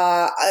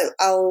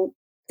 we'll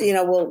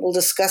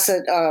discuss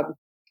a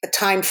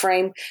time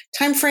frame.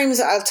 Time frames,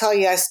 I'll tell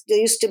you,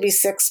 they used to be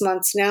 6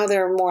 months. Now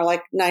they're more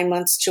like 9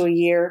 months to a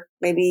year,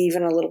 maybe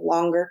even a little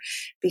longer,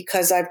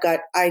 because I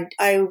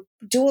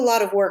do a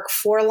lot of work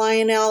for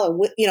Lionel,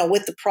 with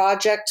the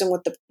project and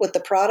with the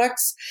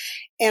products.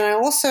 And I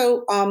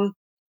also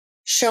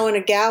show in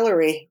a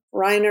gallery,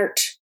 Reinert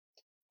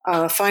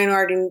Fine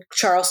Art in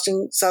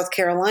Charleston, South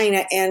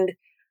Carolina, and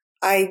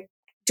I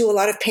do a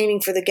lot of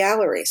painting for the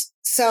galleries.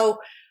 So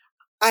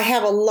I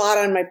have a lot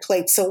on my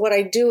plate. So what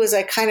I do is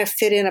I kind of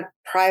fit in a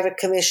private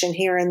commission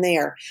here and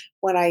there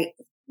when I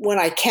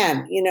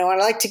can. I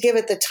like to give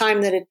it the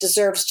time that it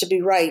deserves to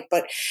be right,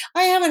 but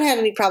I haven't had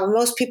any problem.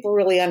 Most people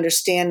really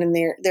understand, and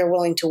they're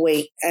willing to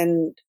wait.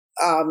 And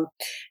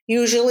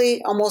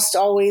usually, almost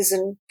always,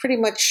 and pretty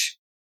much,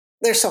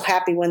 they're so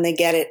happy when they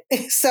get it.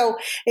 So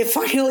it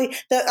finally,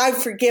 that I'm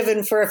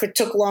forgiven for if it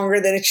took longer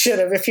than it should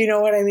have, if you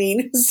know what I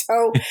mean.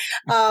 So,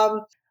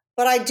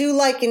 but I do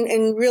like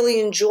and really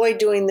enjoy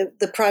doing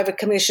the private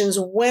commissions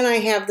when I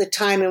have the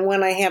time and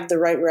when I have the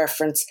right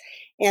reference.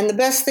 And the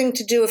best thing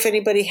to do, if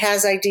anybody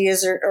has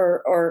ideas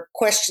or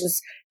questions,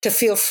 to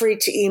feel free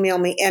to email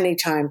me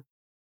anytime.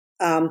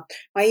 My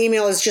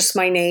email is just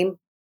my name,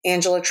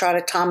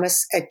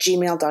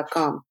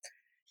 angelatrottathomas@gmail.com.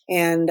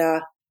 And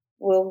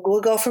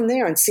we'll go from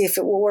there and see if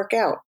it will work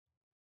out.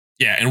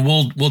 Yeah, and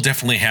we'll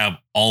definitely have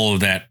all of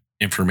that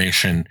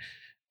information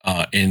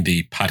in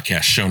the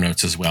podcast show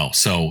notes as well.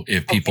 So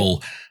if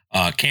people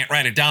can't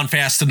write it down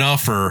fast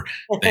enough, or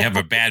they have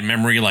a bad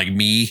memory like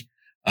me,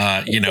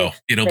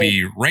 it'll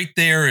be right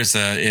there as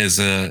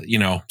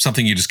a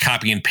something you just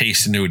copy and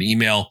paste into an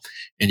email,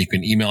 and you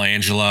can email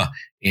Angela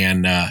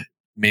and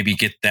maybe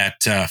get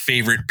that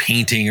favorite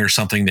painting or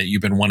something that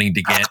you've been wanting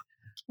to get.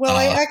 Well,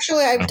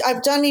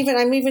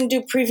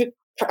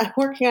 I'm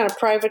working on a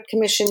private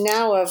commission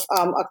now of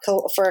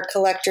for a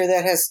collector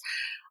that has.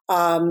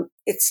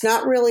 It's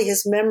not really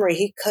his memory.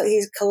 He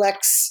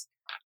collects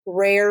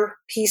rare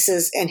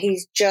pieces, and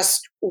he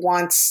just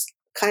wants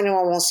kind of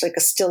almost like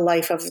a still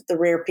life of the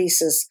rare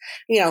pieces.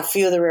 A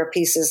few of the rare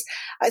pieces.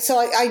 So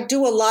I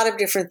do a lot of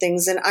different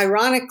things, and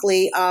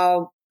ironically,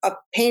 a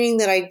painting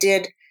that I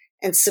did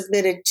and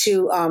submitted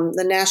to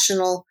the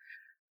National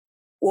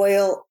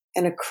Oil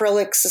and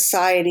Acrylic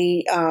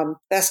Society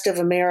Best of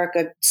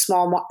America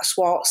Small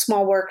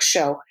Work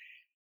Show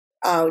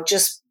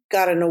just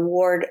got an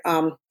award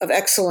of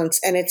excellence,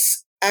 and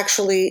it's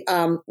actually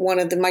one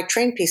of my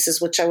train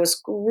pieces, which I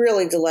was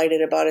really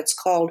delighted about. It's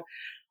called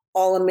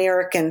All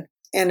American,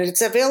 and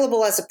it's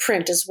available as a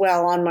print as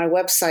well on my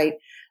website.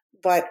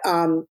 But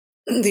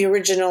the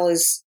original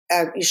is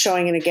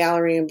showing in a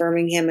gallery in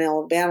Birmingham,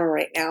 Alabama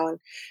right now,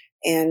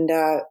 and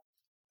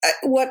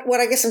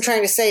what I guess I'm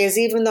trying to say is,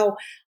 even though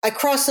I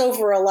cross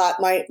over a lot,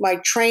 my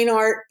train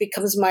art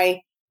becomes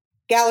my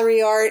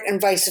gallery art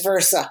and vice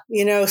versa,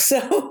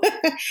 so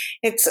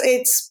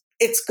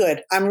it's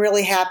good. I'm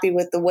really happy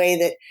with the way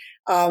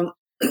that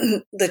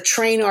the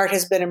train art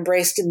has been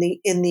embraced in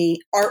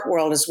the art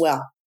world as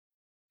well.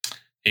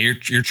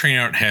 Your train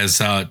art has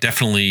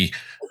definitely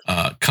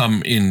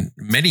come in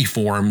many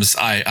forms.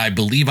 I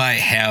believe I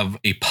have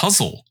a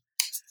puzzle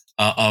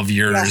of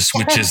yours,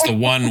 which is the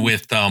one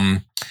with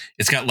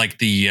it's got like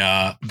the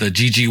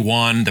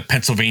GG1, the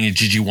Pennsylvania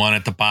GG1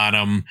 at the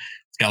bottom.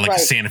 It's got like a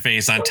Santa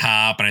Fe's on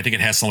top, and I think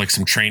it has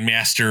some train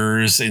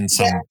masters and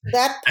some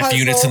that puzzle, F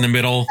units in the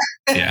middle.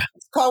 Yeah,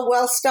 it's called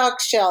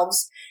well-stocked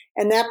shelves,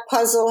 and that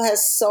puzzle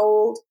has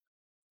sold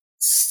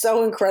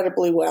so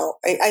incredibly well.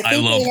 I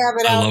think they have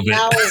it out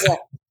now as a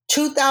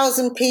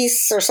 2,000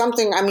 piece or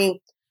something. I mean,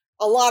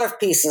 a lot of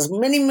pieces,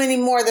 many, many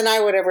more than I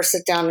would ever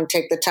sit down and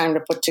take the time to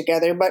put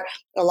together. But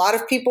a lot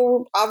of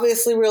people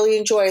obviously really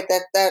enjoy it.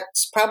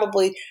 That's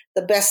probably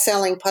the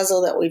best-selling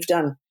puzzle that we've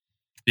done.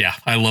 Yeah,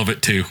 I love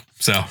it too.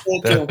 So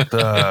Thank you.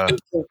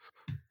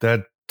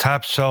 That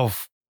top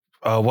shelf,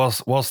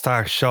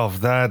 well-stocked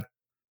shelf, that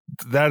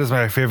is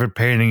my favorite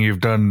painting you've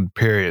done,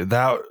 period.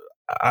 That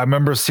I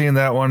remember seeing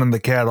that one in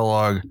the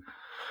catalog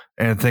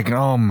and thinking,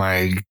 oh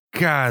my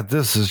God,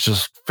 this is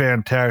just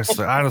fantastic.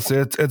 Honestly,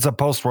 it's a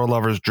post-war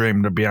lover's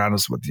dream, to be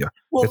honest with you.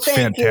 Well, it's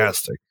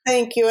fantastic.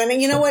 Thank you.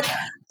 And you know what?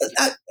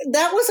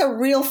 That was a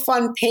real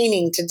fun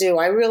painting to do.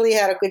 I really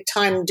had a good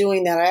time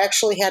doing that. I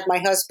actually had my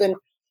husband,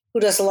 who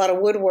does a lot of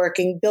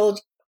woodworking,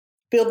 build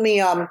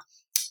me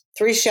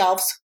 3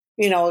 shelves,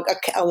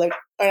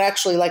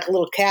 actually like a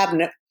little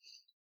cabinet.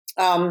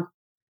 I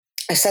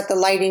set the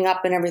lighting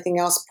up and everything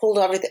else, pulled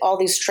all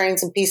these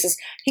trains and pieces.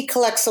 He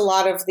collects a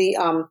lot of the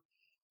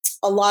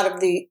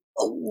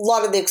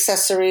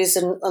accessories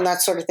and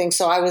that sort of thing.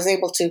 So I was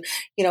able to,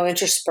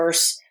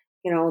 intersperse,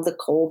 the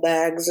coal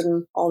bags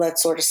and all that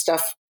sort of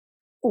stuff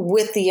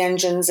with the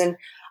engines. And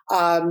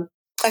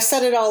I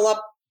set it all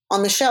up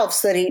on the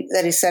shelves that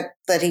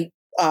he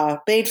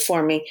made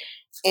for me.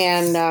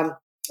 And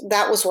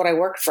that was what I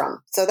worked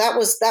from. So that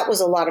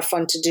was a lot of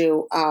fun to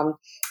do.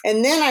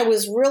 And then I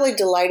was really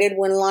delighted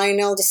when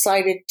Lionel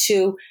decided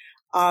to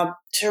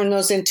turn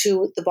those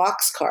into the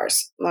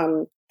boxcars.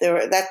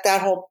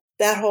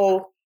 That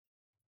whole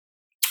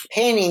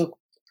painting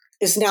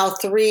is now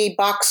 3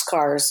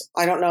 boxcars.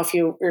 I don't know if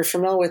you're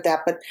familiar with that,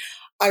 but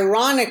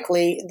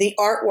ironically, the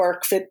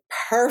artwork fit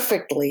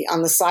perfectly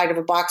on the side of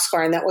a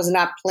boxcar, and that was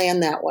not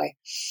planned that way.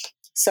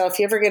 So if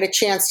you ever get a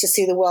chance to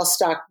see the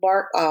well-stocked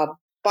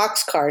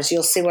boxcars,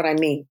 you'll see what I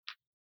mean.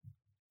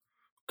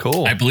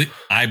 Cool.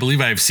 I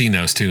believe I've seen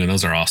those too, and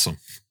those are awesome.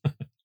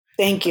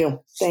 Thank you.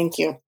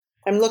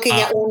 I'm looking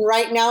at one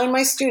right now in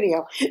my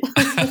studio.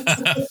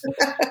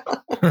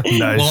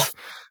 Nice. Well,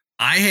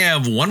 I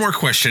have one more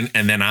question,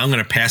 and then I'm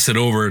going to pass it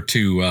over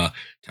to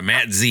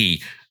Matt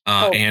Z.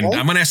 Okay. And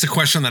I'm going to ask a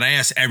question that I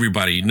ask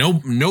everybody.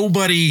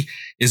 Nobody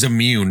is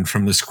immune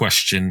from this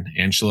question,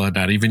 Angela.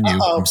 Not even you.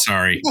 I'm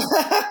sorry.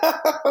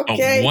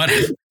 Okay. What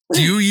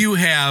do you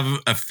have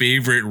a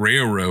favorite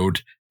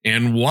railroad,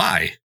 and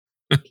why?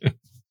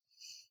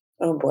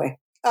 Oh boy.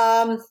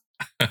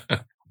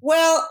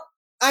 Well,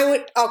 I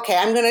would. Okay,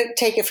 I'm going to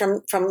take it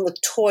from the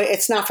toy.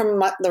 It's not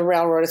from the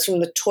railroad. It's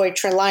from the toy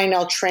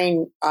Lionel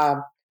train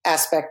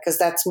aspect, because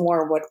that's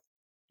more what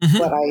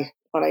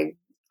I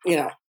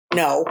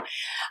know.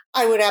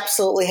 I would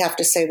absolutely have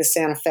to say the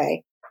Santa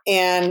Fe,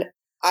 and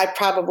I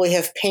probably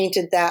have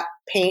painted that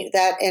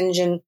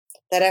engine,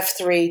 that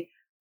F3,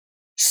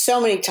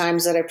 so many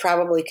times that I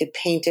probably could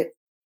paint it,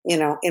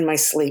 in my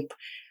sleep.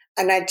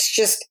 And it's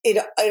just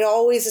it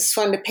always is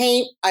fun to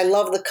paint. I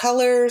love the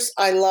colors.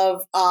 I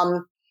love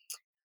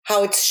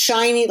how it's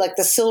shiny, like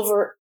the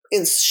silver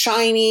is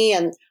shiny.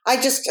 And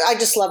I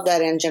just love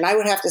that engine. I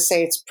would have to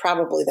say it's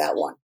probably that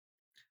one.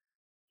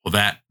 Well,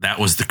 that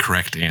was the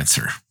correct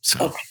answer.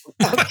 So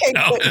okay,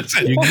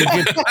 you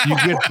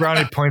get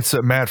brownie points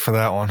at Matt for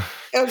that one.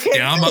 Okay.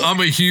 Yeah, I'm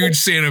a huge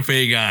Santa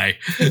Fe guy.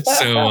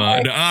 So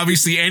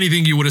obviously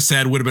anything you would have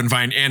said would have been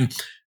fine. And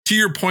to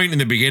your point in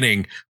the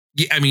beginning,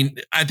 I mean,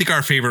 I think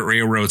our favorite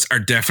railroads are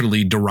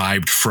definitely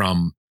derived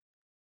from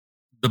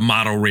the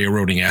model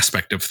railroading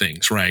aspect of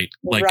things, right?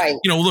 Like, right.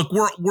 Look,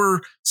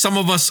 we're some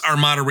of us are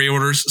model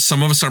railroaders,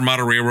 some of us are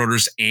model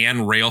railroaders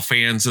and rail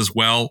fans as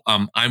well.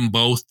 I'm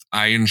both.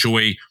 I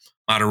enjoy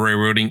model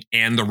railroading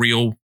and the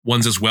real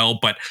ones as well.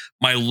 But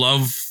my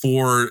love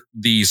for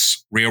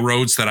these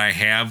railroads that I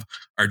have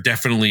are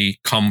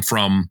definitely come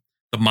from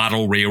the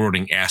model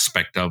railroading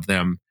aspect of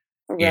them.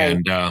 Right.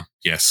 And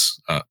yes,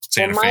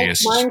 Santa Fe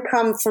is. Mine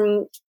come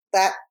from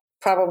that.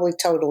 Probably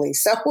totally.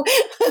 So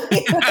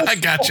I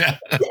gotcha.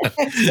 But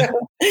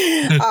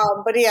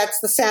yeah,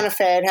 it's the Santa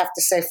Fe, I'd have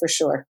to say for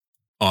sure.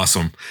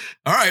 Awesome.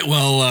 All right.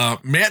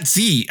 Well, Matt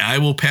Z, I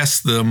will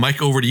pass the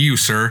mic over to you,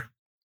 sir.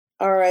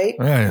 All right.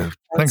 Yeah,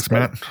 thanks, good.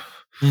 Matt.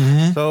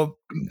 Mm-hmm. So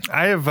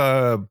I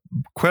have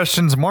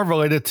questions more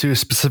related to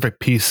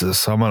specific pieces.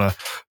 So I'm going to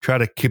try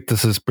to keep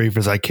this as brief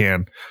as I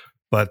can.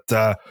 But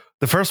the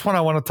first one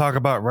I want to talk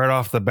about right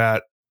off the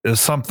bat is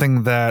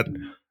something that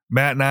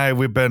Matt and I,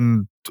 we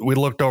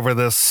looked over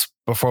this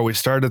before we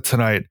started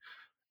tonight,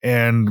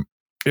 and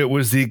it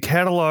was the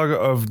catalog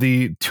of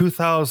the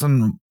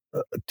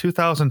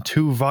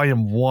 2002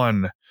 volume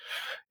 1.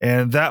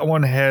 And that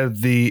one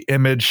had the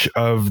image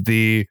of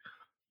the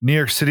New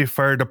York City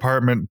Fire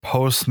Department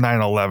post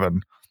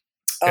 9/11.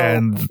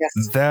 And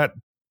yes. That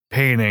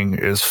painting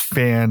is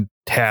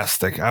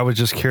fantastic. I was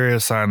just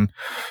curious on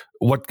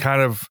what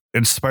kind of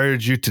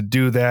inspired you to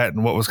do that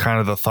and what was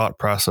kind of the thought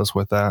process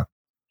with that.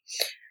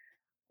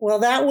 Well,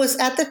 that was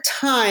at the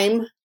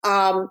time,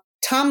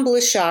 Tom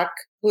Blishock,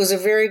 who was a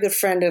very good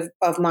friend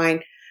of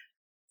mine,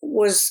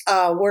 was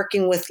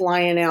working with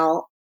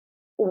Lionel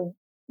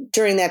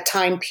during that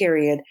time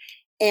period.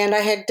 And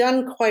I had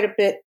done quite a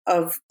bit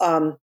of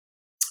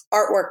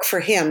artwork for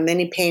him,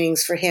 many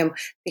paintings for him,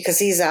 because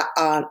he's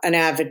an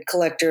avid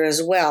collector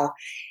as well.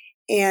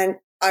 And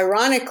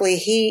ironically,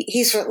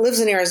 he lives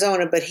in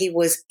Arizona, but he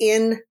was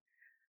in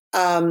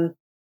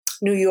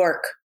New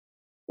York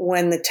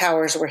when the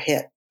towers were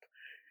hit.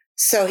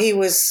 So he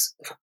was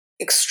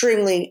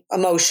extremely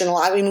emotional.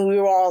 I mean, we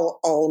were all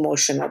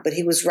emotional, but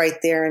he was right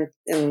there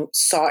and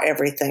saw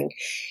everything.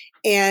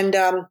 And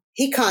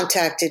he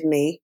contacted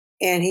me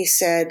and he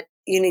said,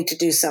 "You need to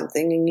do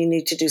something, and you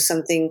need to do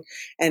something,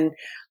 and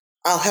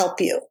I'll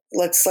help you.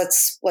 Let's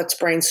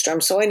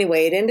brainstorm." So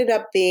anyway, it ended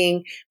up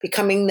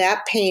becoming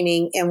that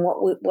painting. And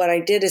what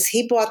I did is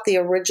he bought the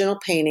original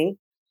painting,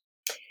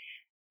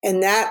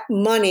 and that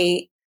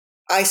money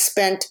I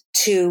spent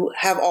to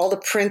have all the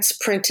prints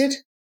printed.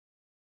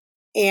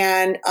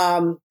 And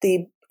I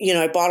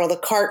bought all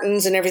the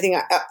cartons and everything.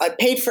 I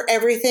paid for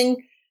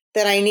everything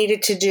that I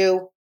needed to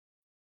do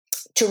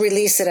to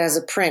release it as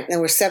a print. There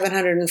were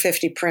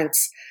 750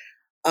 prints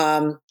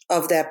of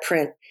that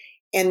print.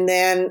 And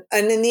then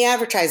the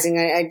advertising,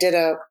 I did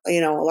a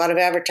lot of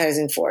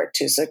advertising for it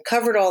too. So it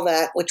covered all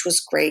that, which was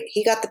great.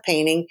 He got the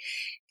painting.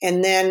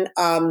 And then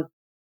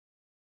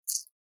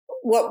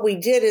what we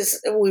did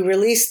is we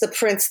released the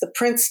prints. The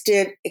prints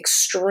did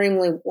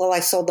extremely well.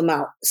 I sold them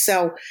out.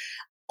 So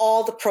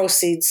all the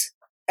proceeds,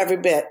 every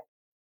bit,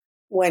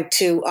 went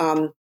to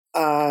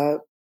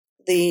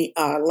the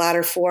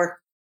Ladder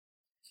 4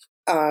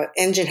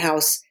 engine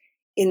house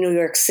in New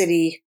York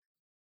City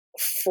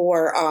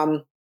for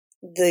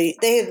they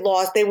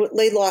lost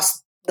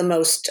the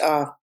most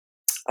of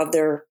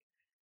their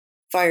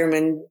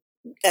firemen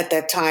at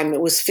that time. It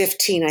was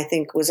 15, I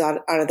think, was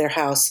out of their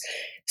house.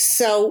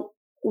 So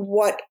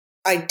what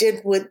I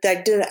did I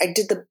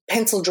did the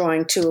pencil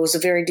drawing too. It was a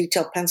very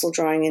detailed pencil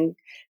drawing, and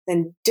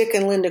then Dick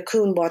and Linda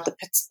Kuhn bought the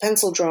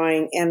pencil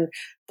drawing, and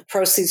the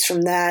proceeds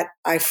from that,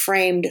 I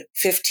framed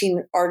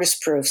 15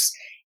 artist proofs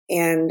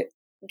and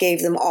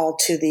gave them all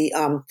to the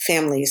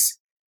families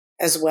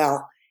as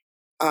well.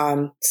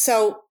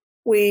 So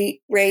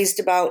we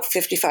raised about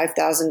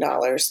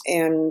 $55,000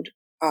 and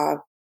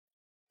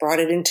brought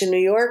it into New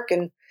York,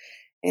 and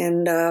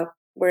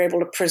were able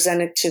to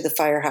present it to the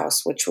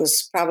firehouse, which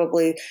was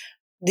probably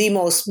the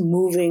most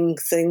moving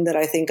thing that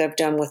I think I've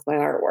done with my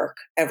artwork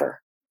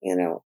ever.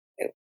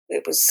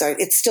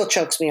 It still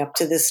chokes me up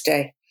to this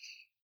day.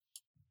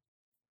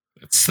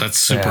 That's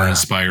super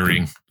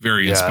inspiring.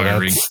 Very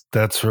inspiring.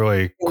 That's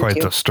really quite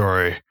the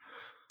story.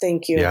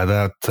 Thank you. Yeah,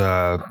 that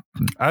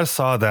I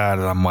saw that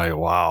and I'm like,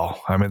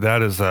 wow. I mean,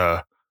 that is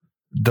the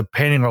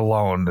painting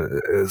alone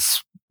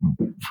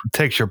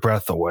takes your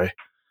breath away.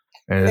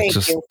 And it's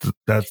just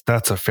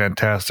that's a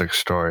fantastic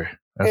story.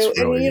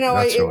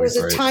 It was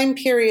a time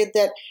period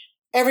that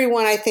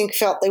everyone, I think,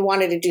 felt they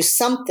wanted to do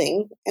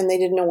something and they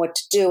didn't know what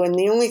to do. And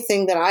the only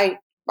thing that I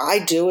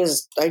do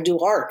is I do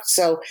art.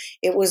 So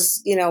it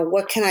was,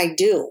 what can I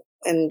do?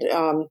 And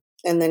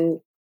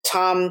then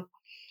Tom,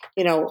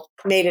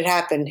 made it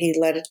happen. He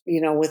let it,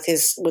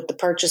 with the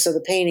purchase of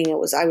the painting, I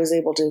was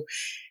able to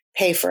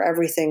pay for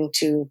everything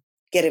to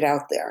get it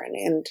out there,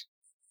 and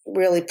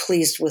really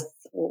pleased with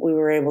what we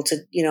were able to,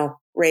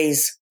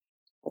 raise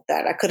with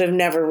that. I could have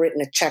never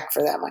written a check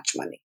for that much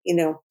money,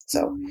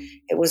 so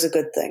it was a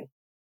good thing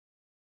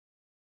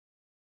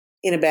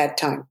in a bad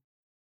time.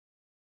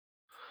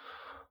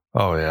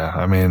 Oh yeah.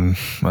 I mean,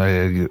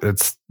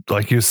 it's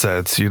like you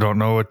said, you don't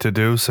know what to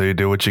do, so you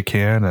do what you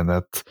can. And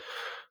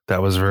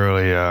that was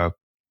really a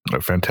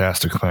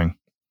fantastic thing.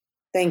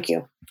 Thank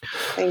you.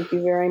 Thank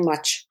you very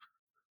much.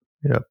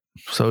 Yep.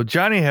 So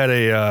Johnny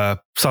had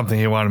something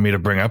he wanted me to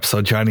bring up.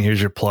 So Johnny,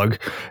 here's your plug.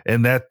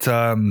 And that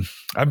I'm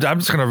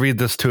just going to read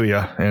this to you,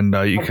 and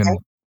you can,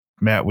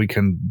 Matt, we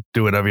can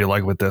do whatever you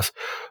like with this.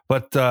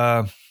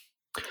 But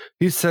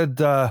he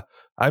said,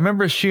 I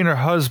remember she and her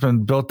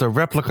husband built a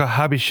replica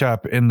hobby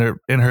shop in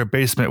her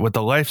basement with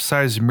a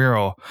life-size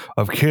mural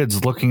of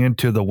kids looking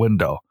into the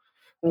window.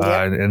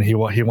 Yep. And he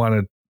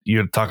wanted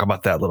you to talk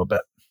about that a little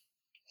bit.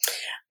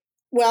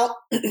 Well,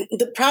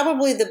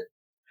 probably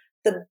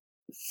the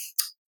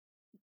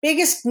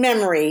biggest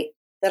memory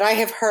that I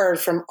have heard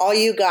from all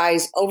you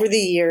guys over the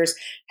years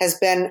has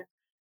been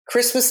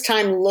Christmas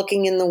time,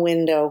 looking in the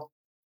window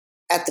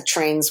at the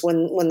trains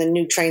when the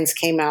new trains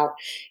came out,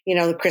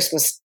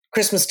 the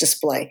Christmas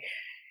display.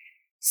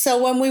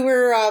 So when we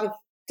were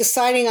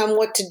deciding on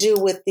what to do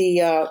with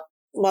the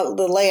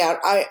layout,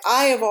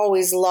 I have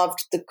always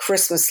loved the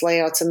Christmas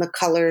layouts and the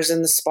colors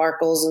and the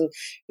sparkles and,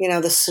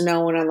 the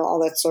snow and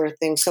all that sort of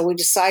thing. So we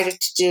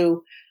decided to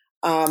do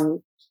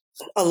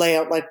a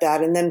layout like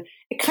that. And then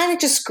it kind of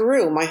just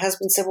grew. My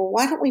husband said, well,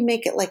 why don't we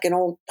make it like an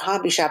old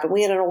hobby shop? And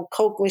we had an old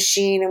Coke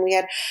machine, and we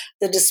had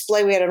the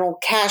display. We had an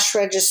old cash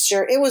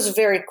register. It was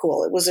very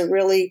cool. It was a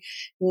really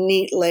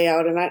neat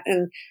layout.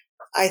 And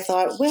I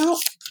thought, well,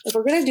 if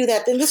we're going to do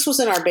that, then this was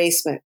in our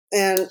basement.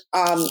 And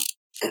I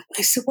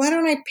said, why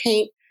don't I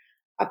paint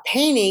a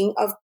painting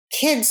of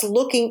kids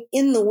looking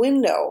in the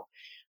window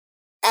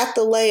at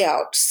the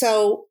layout?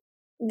 So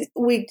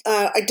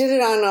I did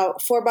it on a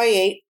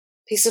 4x8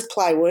 piece of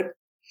plywood.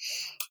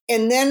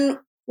 And then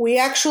we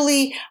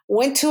actually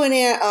went to an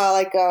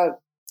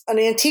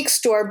antique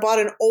store, bought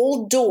an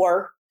old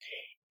door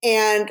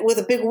and with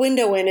a big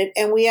window in it.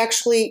 And we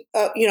actually,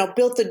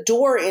 built the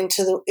door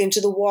into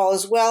the wall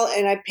as well.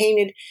 And I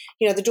painted,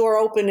 the door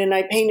open, and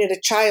I painted a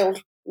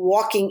child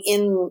walking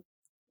in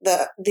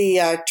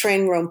the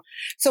train room.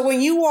 So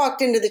when you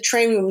walked into the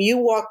train room, you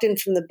walked in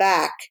from the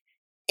back,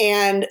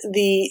 and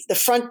the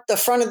front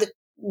of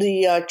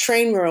the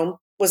train room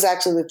was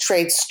actually the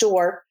trade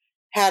store,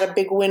 had a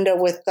big window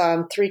with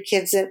 3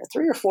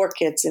 or 4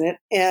 kids in it,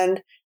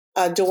 and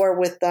a door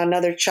with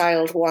another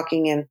child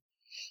walking in.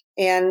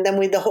 And then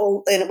and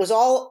it was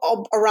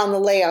all around the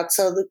layout.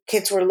 So the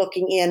kids were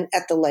looking in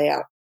at the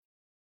layout.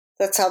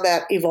 That's how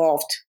that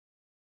evolved.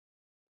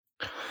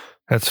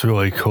 That's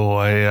really cool.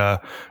 I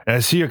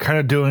see you're kind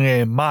of doing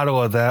a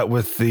model of that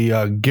with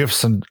the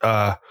gifts and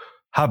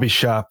hobby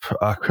shop,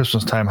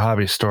 Christmas time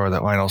hobby store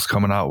that Lionel's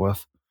coming out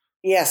with.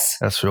 Yes.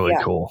 That's really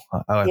cool.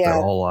 I like that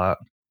a whole lot.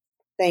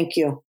 Thank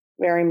you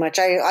very much.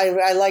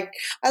 I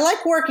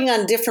like working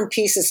on different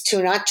pieces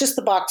too, not just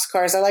the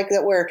boxcars. I like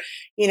that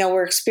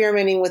we're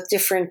experimenting with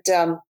different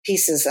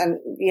pieces, and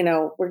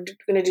we're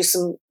going to do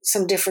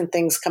some different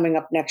things coming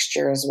up next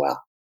year as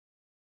well.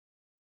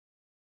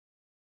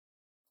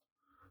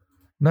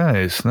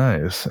 Nice.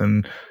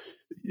 And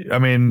I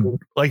mean,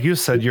 like you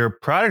said, your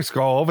products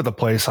go all over the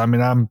place. I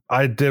mean,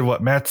 I did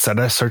what Matt said.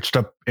 I searched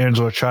up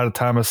Angela Trotta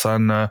Thomas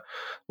on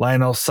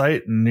Lionel's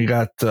site, and you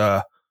got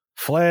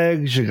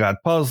flags, you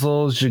got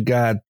puzzles, you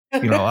got,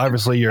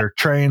 obviously your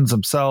trains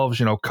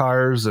themselves,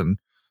 cars and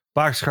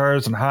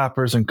boxcars and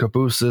hoppers and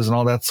cabooses and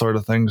all that sort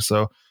of thing.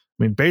 So, I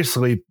mean,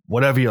 basically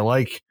whatever you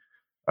like,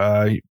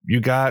 you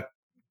got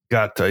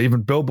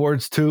even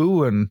billboards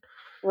too. And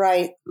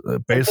right.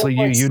 Basically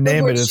you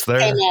name it, it's there.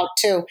 Came out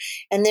too.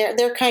 And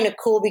they're kind of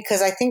cool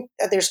because I think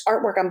there's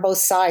artwork on both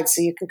sides,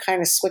 so you can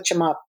kind of switch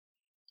them up.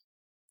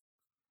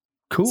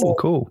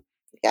 Cool.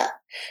 Yeah.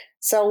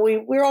 So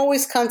we're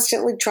always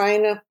constantly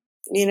trying to,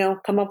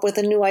 come up with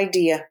a new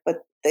idea, but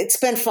it's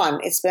been fun.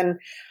 It's been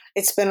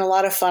a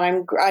lot of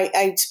fun.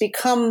 It's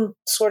become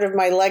sort of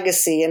my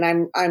legacy,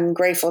 and I'm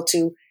grateful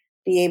to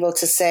be able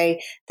to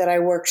say that I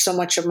worked so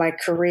much of my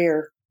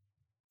career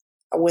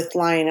with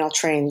Lionel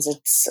Trains.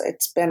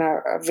 It's been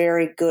a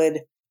very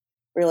good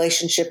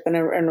relationship and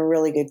a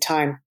really good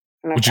time.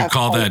 And would you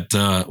call that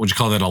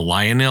a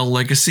Lionel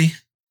legacy?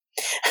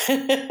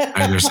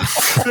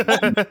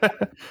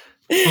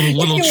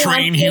 Little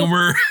train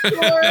humor.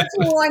 Sure, if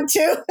you want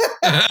to.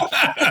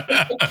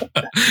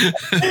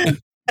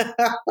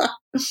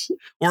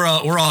 We're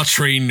all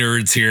train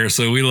nerds here,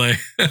 so we like.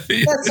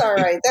 That's all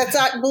right.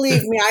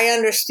 Believe me, I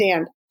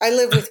understand. I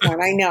live with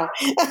one. I know.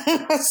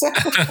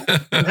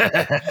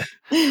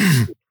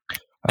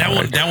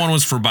 That one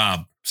was for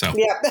Bob. So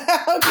yeah,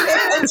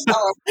 okay,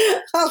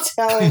 I'll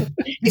tell him.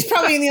 He's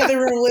probably in the other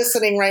room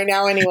listening right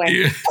now.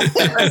 Anyway.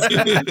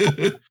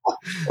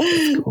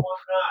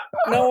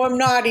 No, I'm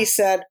not. He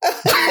said.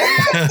 That's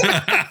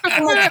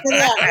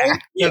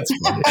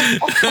funny.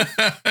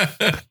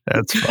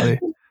 That's funny.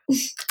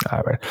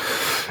 All right.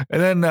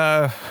 And then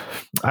I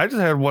just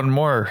had one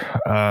more.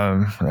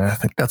 I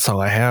think that's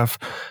all I have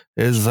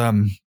is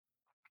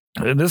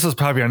and this is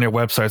probably on your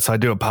website, so I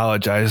do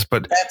apologize,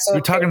 but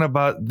you're talking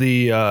about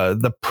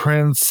the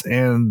prints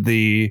and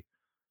the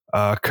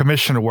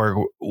commission work.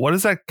 What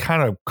does that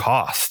kind of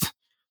cost?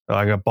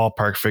 Like a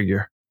ballpark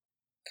figure?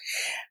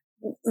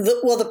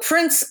 The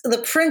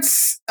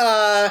prints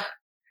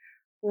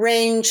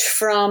range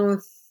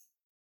from,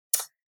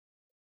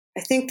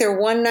 I think they're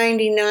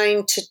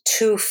 $199 to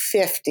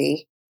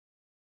 $250,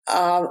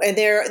 and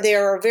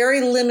they're a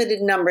very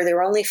limited number. There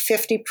are only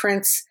 50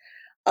 prints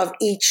of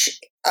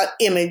each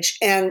image,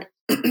 and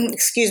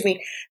excuse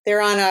me,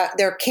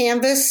 they're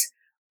canvas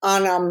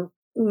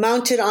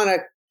mounted on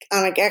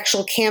an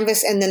actual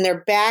canvas, and then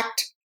they're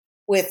backed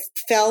with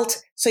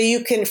felt, so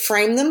you can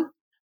frame them,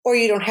 or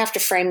you don't have to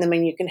frame them,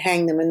 and you can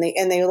hang them, and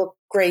they look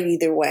great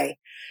either way.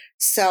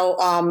 So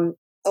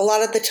a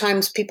lot of the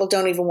times people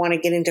don't even want to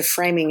get into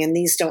framing, and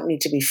these don't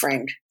need to be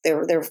framed.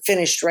 They're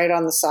finished right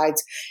on the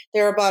sides.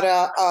 They're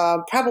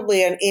about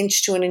probably an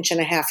inch to an inch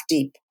and a half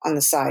deep on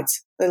the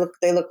sides. They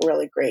look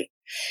really great.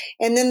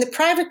 And then the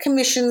private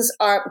commissions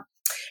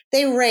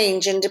they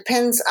range and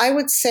depends. I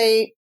would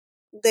say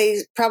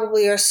they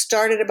probably are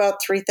started about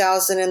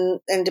 $3,000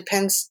 and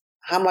depends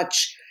how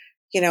much,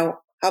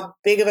 how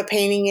big of a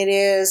painting it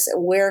is,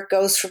 where it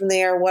goes from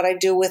there, what I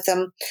do with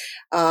them.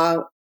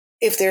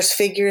 If there's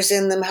figures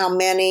in them, how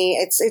many.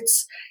 It's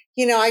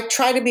I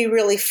try to be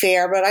really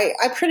fair, but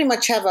I pretty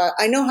much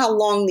I know how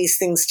long these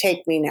things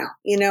take me now,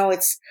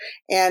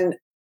 and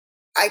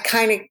I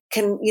kind of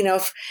can,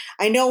 if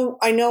I know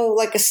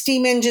like a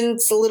steam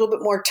engine's a little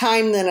bit more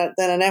time than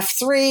an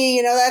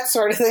F3, that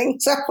sort of thing.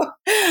 So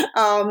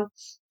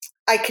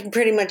I can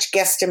pretty much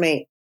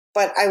guesstimate,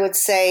 but I would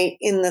say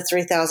in the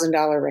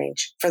 $3,000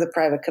 range for the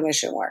private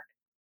commission work.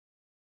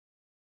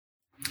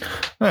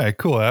 All right,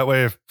 cool. That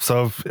way,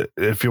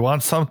 if you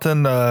want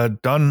something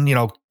done,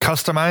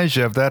 customized,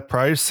 you have that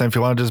price. And if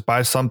you want to just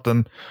buy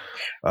something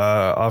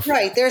off,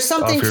 right, there's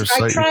something. Off your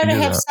site, I try to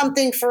have that.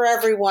 something for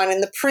everyone,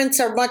 and the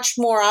prints are much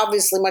more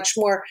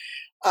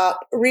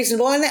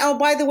reasonable. And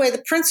by the way,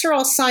 the prints are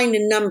all signed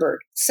and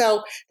numbered.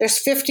 So there's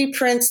 50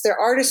 prints. They're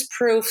artist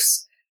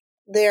proofs.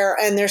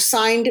 They're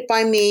signed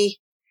by me.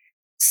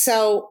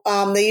 So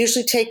they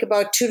usually take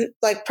about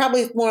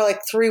probably more like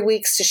 3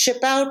 weeks to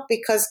ship out,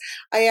 because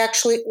I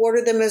actually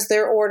order them as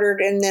they're ordered.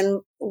 And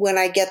then when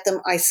I get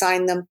them, I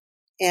sign them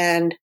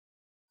and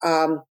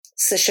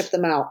ship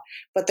them out.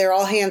 But they're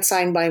all hand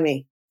signed by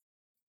me.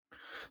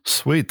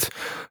 Sweet.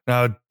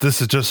 Now, this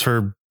is just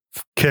for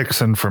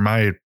kicks and for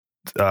my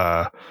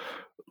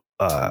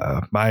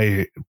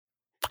my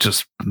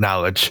just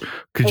knowledge.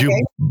 Could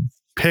you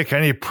pick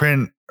any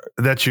print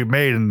that you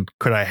made, and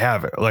could I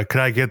have it? Like,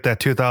 could I get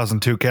that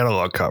 2002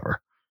 catalog cover,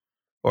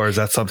 or is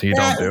that something you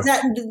don't do?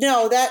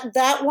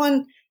 That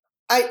one,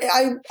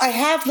 I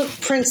have the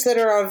prints that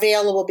are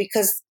available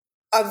because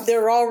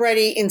they're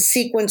already in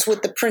sequence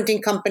with the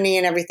printing company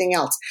and everything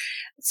else.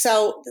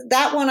 So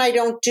that one I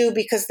don't do,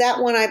 because that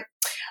one I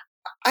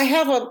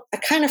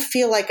kind of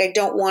feel like I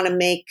don't want to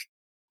make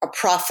a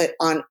profit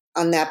on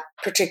that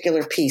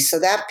particular piece. So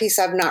that piece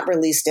I've not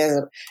released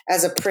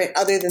as a print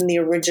other than the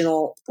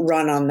original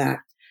run on that.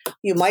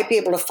 You might be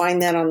able to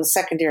find that on the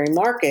secondary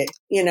market,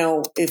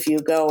 if you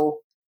go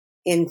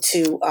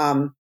into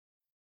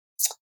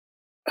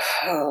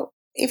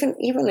even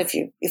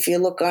if you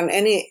look on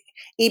any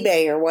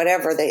eBay or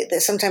whatever, they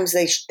sometimes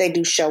they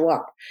do show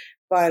up,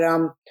 but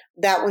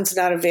that one's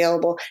not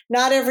available.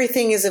 Not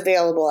everything is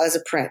available as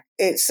a print.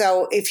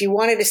 So if you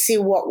wanted to see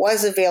what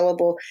was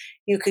available,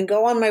 you can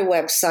go on my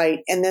website,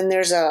 and then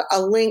there's a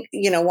link,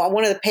 on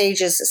one of the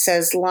pages that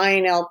says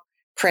Lionel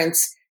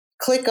Prints.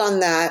 Click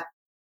on that.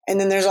 And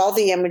then there's all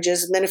the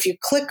images. And then if you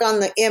click on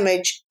the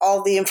image,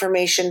 all the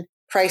information,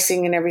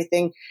 pricing and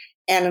everything,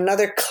 and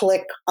another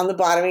click on the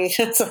bottom.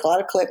 It's a lot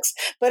of clicks.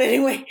 But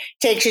anyway,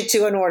 takes you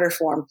to an order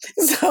form.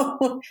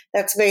 So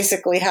that's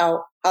basically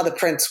how the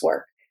prints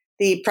work.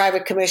 The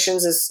private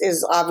commissions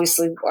is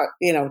obviously,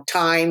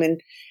 time, and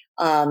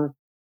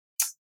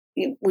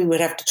we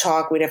would have to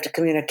talk. We'd have to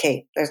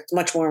communicate. There's a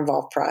much more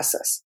involved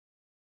process.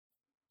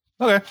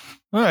 Okay.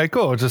 All right,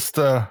 cool. Just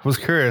was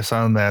curious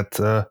on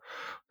that.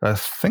 I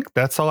think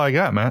that's all I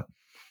got, Matt.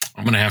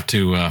 I'm going to have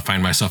to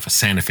find myself a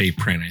Santa Fe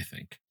print, I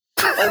think.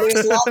 Oh,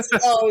 there's lots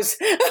of those.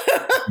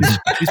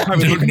 He's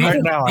probably looking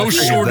right now. No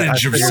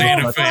shortage of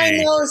Santa Fe.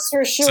 Find those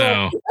for sure.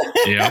 So,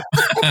 yeah.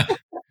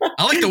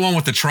 I like the one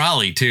with the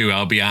trolley too.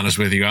 I'll be honest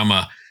with you. I'm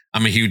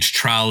a huge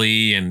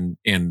trolley and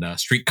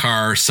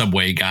streetcar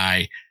subway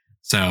guy.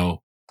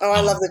 So. Oh, I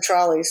love the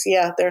trolleys.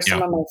 Yeah, they're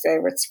some of my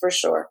favorites for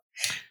sure.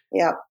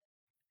 Yeah.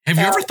 Have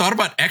you ever thought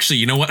about actually?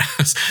 You know what?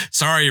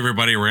 Sorry,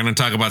 everybody. We're going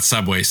to talk about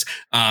subways.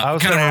 I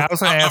was going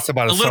to ask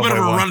about a little bit of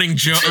a running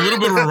joke. A little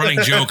bit of a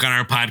running joke on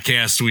our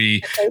podcast.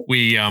 We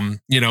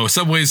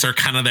subways are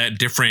kind of that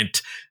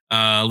different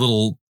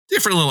little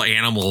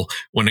animal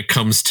when it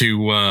comes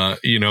to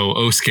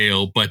O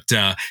scale, but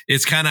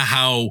it's kind of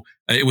how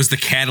it was the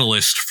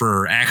catalyst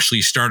for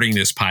actually starting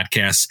this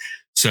podcast.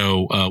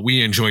 So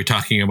we enjoy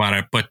talking about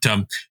it. But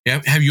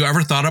have you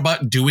ever thought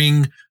about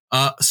doing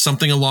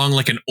something along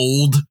like an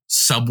old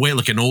subway,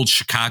 like an old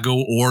Chicago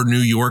or New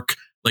York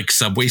like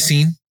subway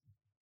scene?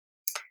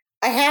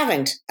 I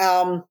haven't.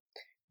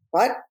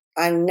 What?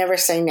 I never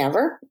say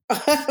never.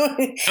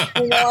 I don't.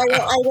 You know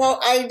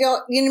what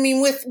I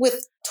mean?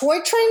 With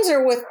toy trains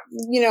or with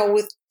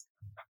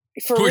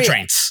for toy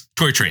real?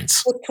 Toy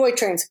trains. With toy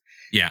trains.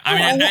 Yeah,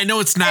 I mean, I know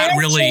it's not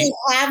really.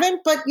 I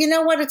haven't, but you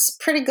know what? It's a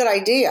pretty good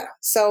idea.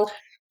 So,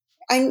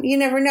 you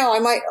never know. I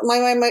might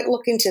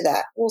look into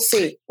that. We'll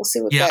see. We'll see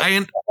what. Yeah,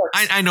 that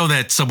I know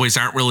that subways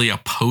aren't really a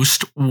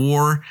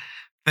post-war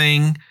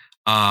thing.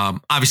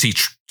 Obviously,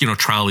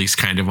 trolleys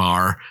kind of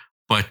are,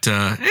 but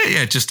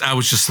I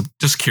was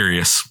just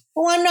curious.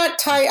 Well, I'm not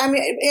tied. I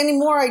mean,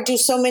 anymore. I do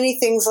so many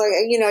things. Like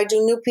I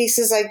do new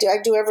pieces. I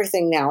do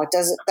everything now. It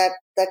doesn't that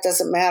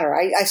doesn't matter.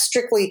 I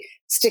strictly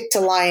stick to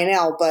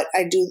Lionel, but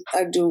I do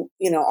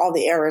all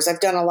the errors. I've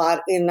done a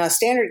lot in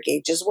standard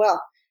gauge as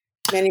well.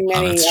 Many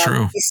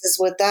pieces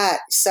with that.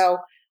 So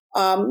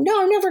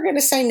no, I'm never going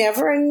to say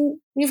never. And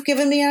you've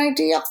given me an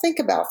idea I'll think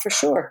about for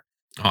sure.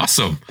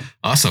 Awesome.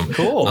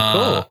 Cool.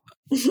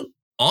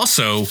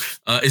 Also,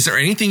 is there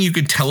anything you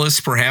could tell us,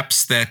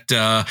 perhaps,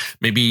 that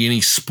maybe any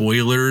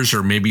spoilers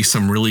or maybe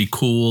some really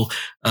cool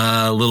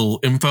little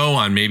info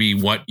on maybe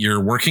what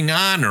you're working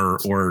on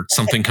or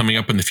something coming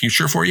up in the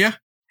future for you?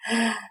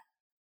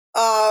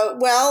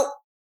 Well,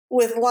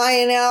 with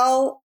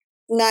Lionel,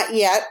 not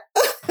yet.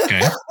 Okay,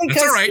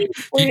 that's all right.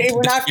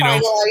 We're not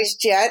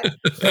finalized yet.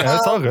 Yeah,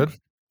 that's all good.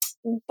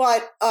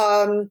 But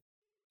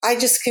I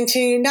just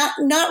continue. Not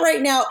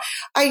right now.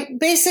 I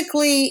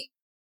basically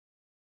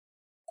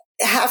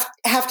have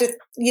to.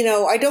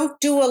 I don't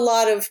do a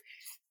lot of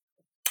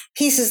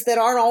pieces that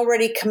aren't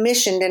already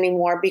commissioned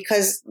anymore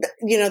because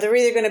they're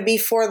either going to be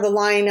for the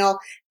Lionel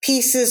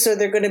pieces or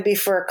they're going to be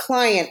for a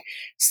client.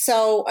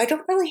 So I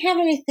don't really have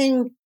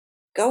anything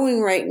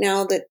going right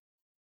now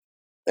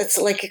that's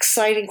like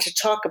exciting to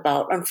talk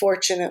about.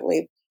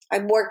 Unfortunately, I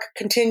work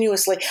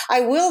continuously. I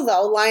will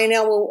though.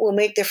 Lionel will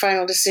make their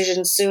final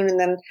decision soon,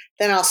 and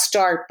then I'll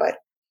start, but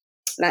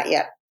not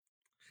yet.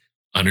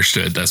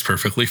 Understood. That's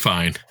perfectly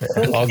fine.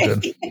 All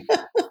good.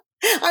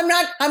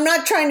 I'm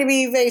not trying to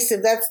be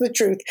evasive. That's the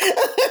truth.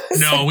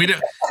 No, we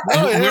don't.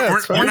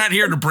 We're not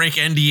here to break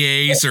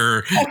NDAs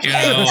or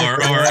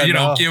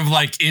give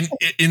like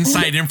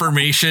inside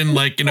information.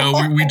 Like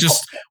we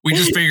just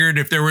figured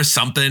if there was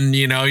something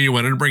you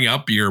wanted to bring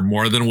up, you're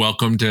more than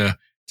welcome to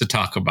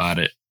talk about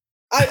it.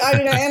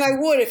 And I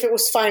would if it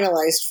was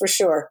finalized for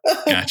sure.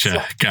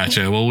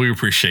 Gotcha. Well, we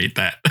appreciate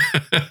that.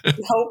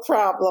 No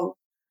problem.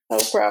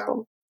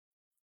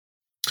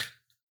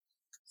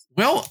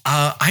 Well,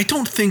 I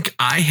don't think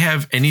I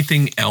have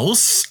anything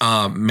else.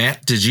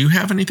 Matt, did you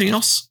have anything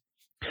else?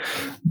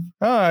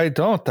 I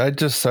don't. I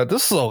just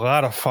this is a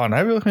lot of fun.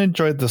 I really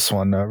enjoyed this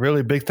one.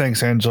 Really big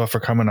thanks, Angela, for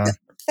coming on.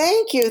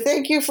 Thank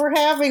you for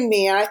having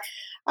me. I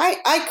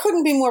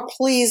couldn't be more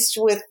pleased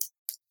with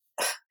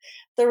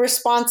the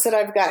response that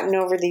I've gotten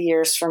over the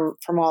years from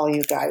all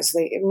you guys.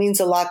 It means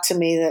a lot to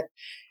me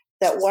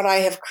that what I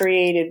have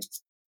created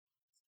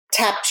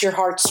taps your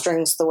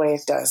heartstrings the way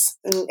it does,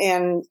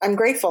 and I'm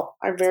grateful.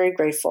 I'm very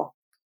grateful.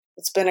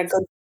 It's been a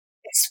good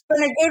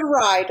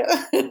ride.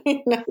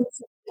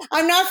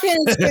 I'm not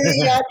finished with it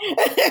yet.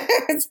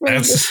 It's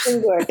been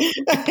good.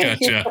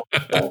 Gotcha.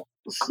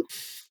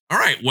 All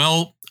right.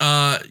 Well,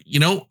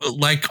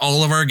 like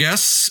all of our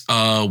guests,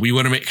 we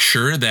want to make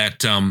sure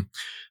that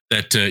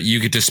you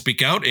get to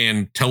speak out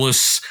and tell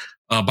us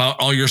about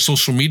all your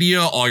social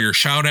media, all your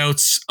shout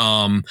outs.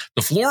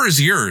 The floor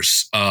is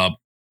yours. Go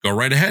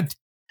right ahead.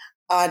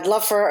 I'd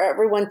love for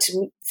everyone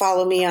to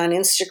follow me on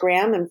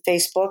Instagram and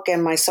Facebook,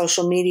 and my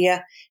social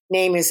media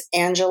name is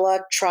Angela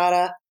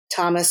Trotta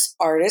Thomas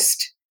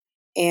Artist.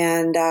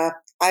 And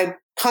I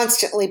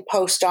constantly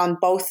post on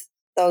both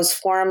those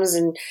forums,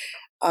 and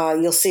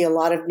you'll see a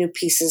lot of new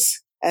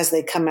pieces as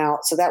they come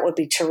out. So that would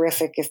be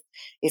terrific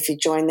if you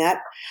join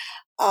that.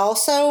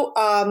 Also,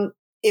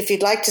 if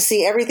you'd like to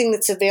see everything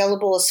that's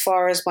available as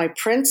far as my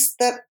prints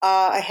that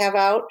I have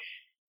out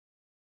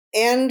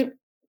and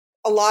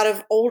a lot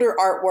of older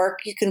artwork,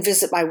 you can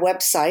visit my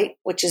website,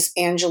 which is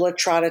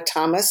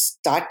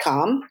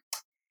angelatrotathomas.com.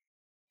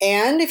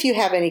 And if you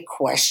have any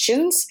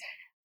questions,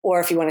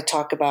 or if you want to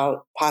talk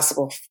about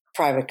possible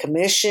private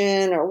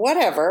commission or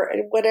whatever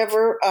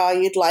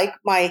you'd like,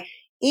 my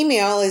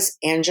email is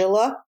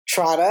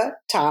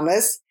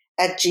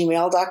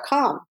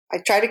angelatrotathomas@gmail.com. I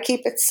try to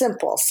keep it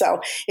simple. So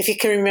if you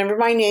can remember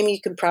my name,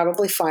 you can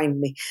probably find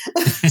me.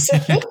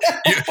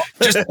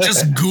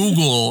 just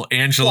Google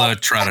Angela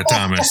Trotta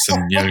Thomas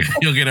and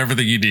you'll get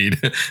everything you need.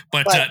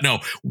 But no,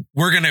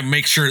 we're going to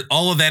make sure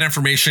all of that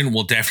information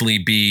will definitely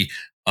be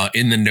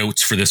in the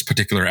notes for this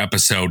particular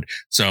episode.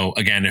 So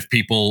again, if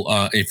people,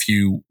 if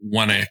you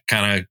want to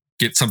kind of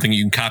get something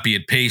you can copy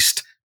and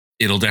paste,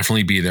 it'll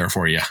definitely be there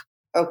for you.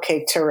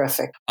 Okay,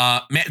 terrific.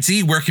 Matt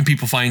Z, where can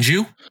people find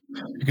you?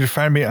 You can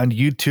find me on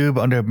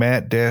YouTube under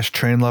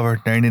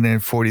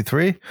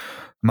Matt-Trainlover9943.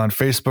 I'm on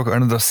Facebook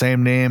under the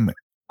same name.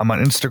 I'm on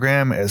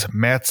Instagram as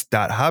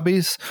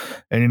mats.hobbies.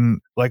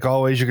 And like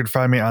always, you can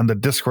find me on the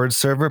Discord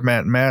server,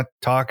 Matt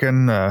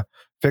talking,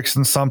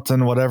 fixing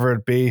something, whatever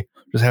it be,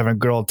 just having a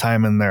good old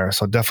time in there.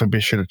 So definitely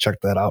be sure to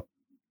check that out.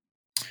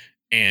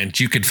 And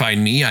you can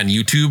find me on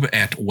YouTube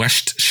at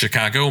West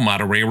Chicago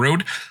Model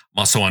Railroad. I'm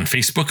also on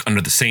Facebook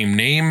under the same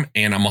name,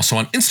 and I'm also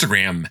on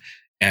Instagram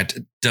at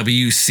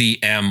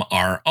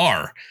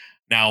WCMRR.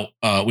 Now,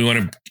 we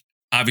want to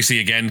obviously,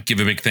 again, give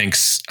a big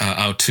thanks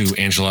out to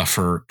Angela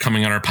for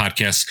coming on our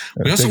podcast.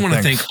 We also want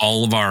to thank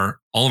all of our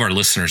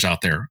listeners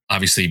out there,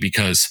 obviously,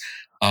 because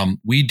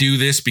we do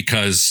this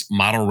because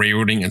model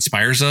railroading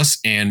inspires us,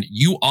 and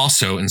you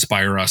also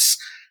inspire us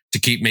to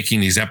keep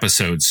making these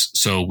episodes.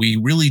 So we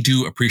really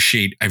do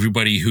appreciate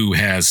everybody who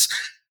has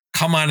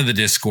come onto the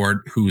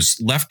Discord, who's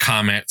left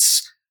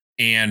comments.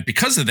 And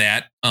because of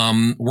that,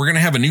 we're going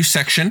to have a new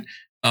section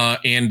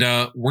and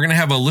we're going to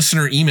have a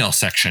listener email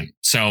section.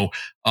 So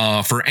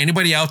for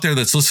anybody out there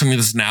that's listening to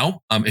this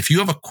now, if you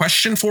have a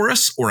question for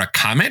us or a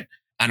comment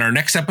on our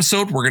next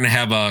episode, we're going to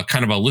have a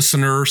kind of a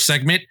listener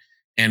segment,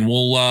 and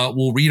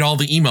we'll read all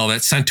the email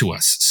that's sent to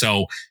us.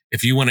 So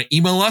if you want to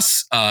email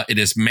us, it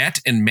is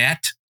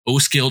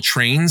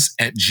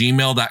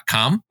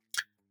matt@oscaletrains@gmail.com.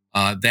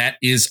 That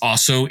is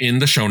also in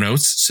the show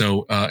notes.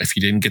 So if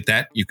you didn't get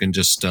that, you can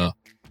just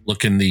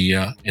look in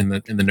the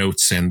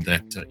notes, and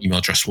that email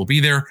address will be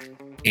there.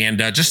 And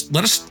just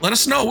let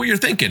us know what you're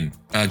thinking.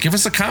 Give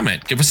us a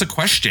comment, give us a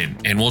question,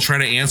 and we'll try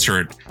to answer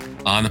it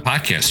on the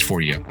podcast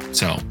for you.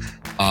 So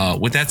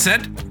with that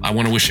said, I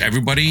want to wish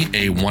everybody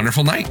a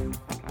wonderful night.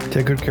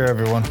 Take good care,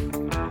 everyone.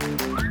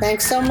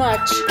 Thanks so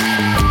much.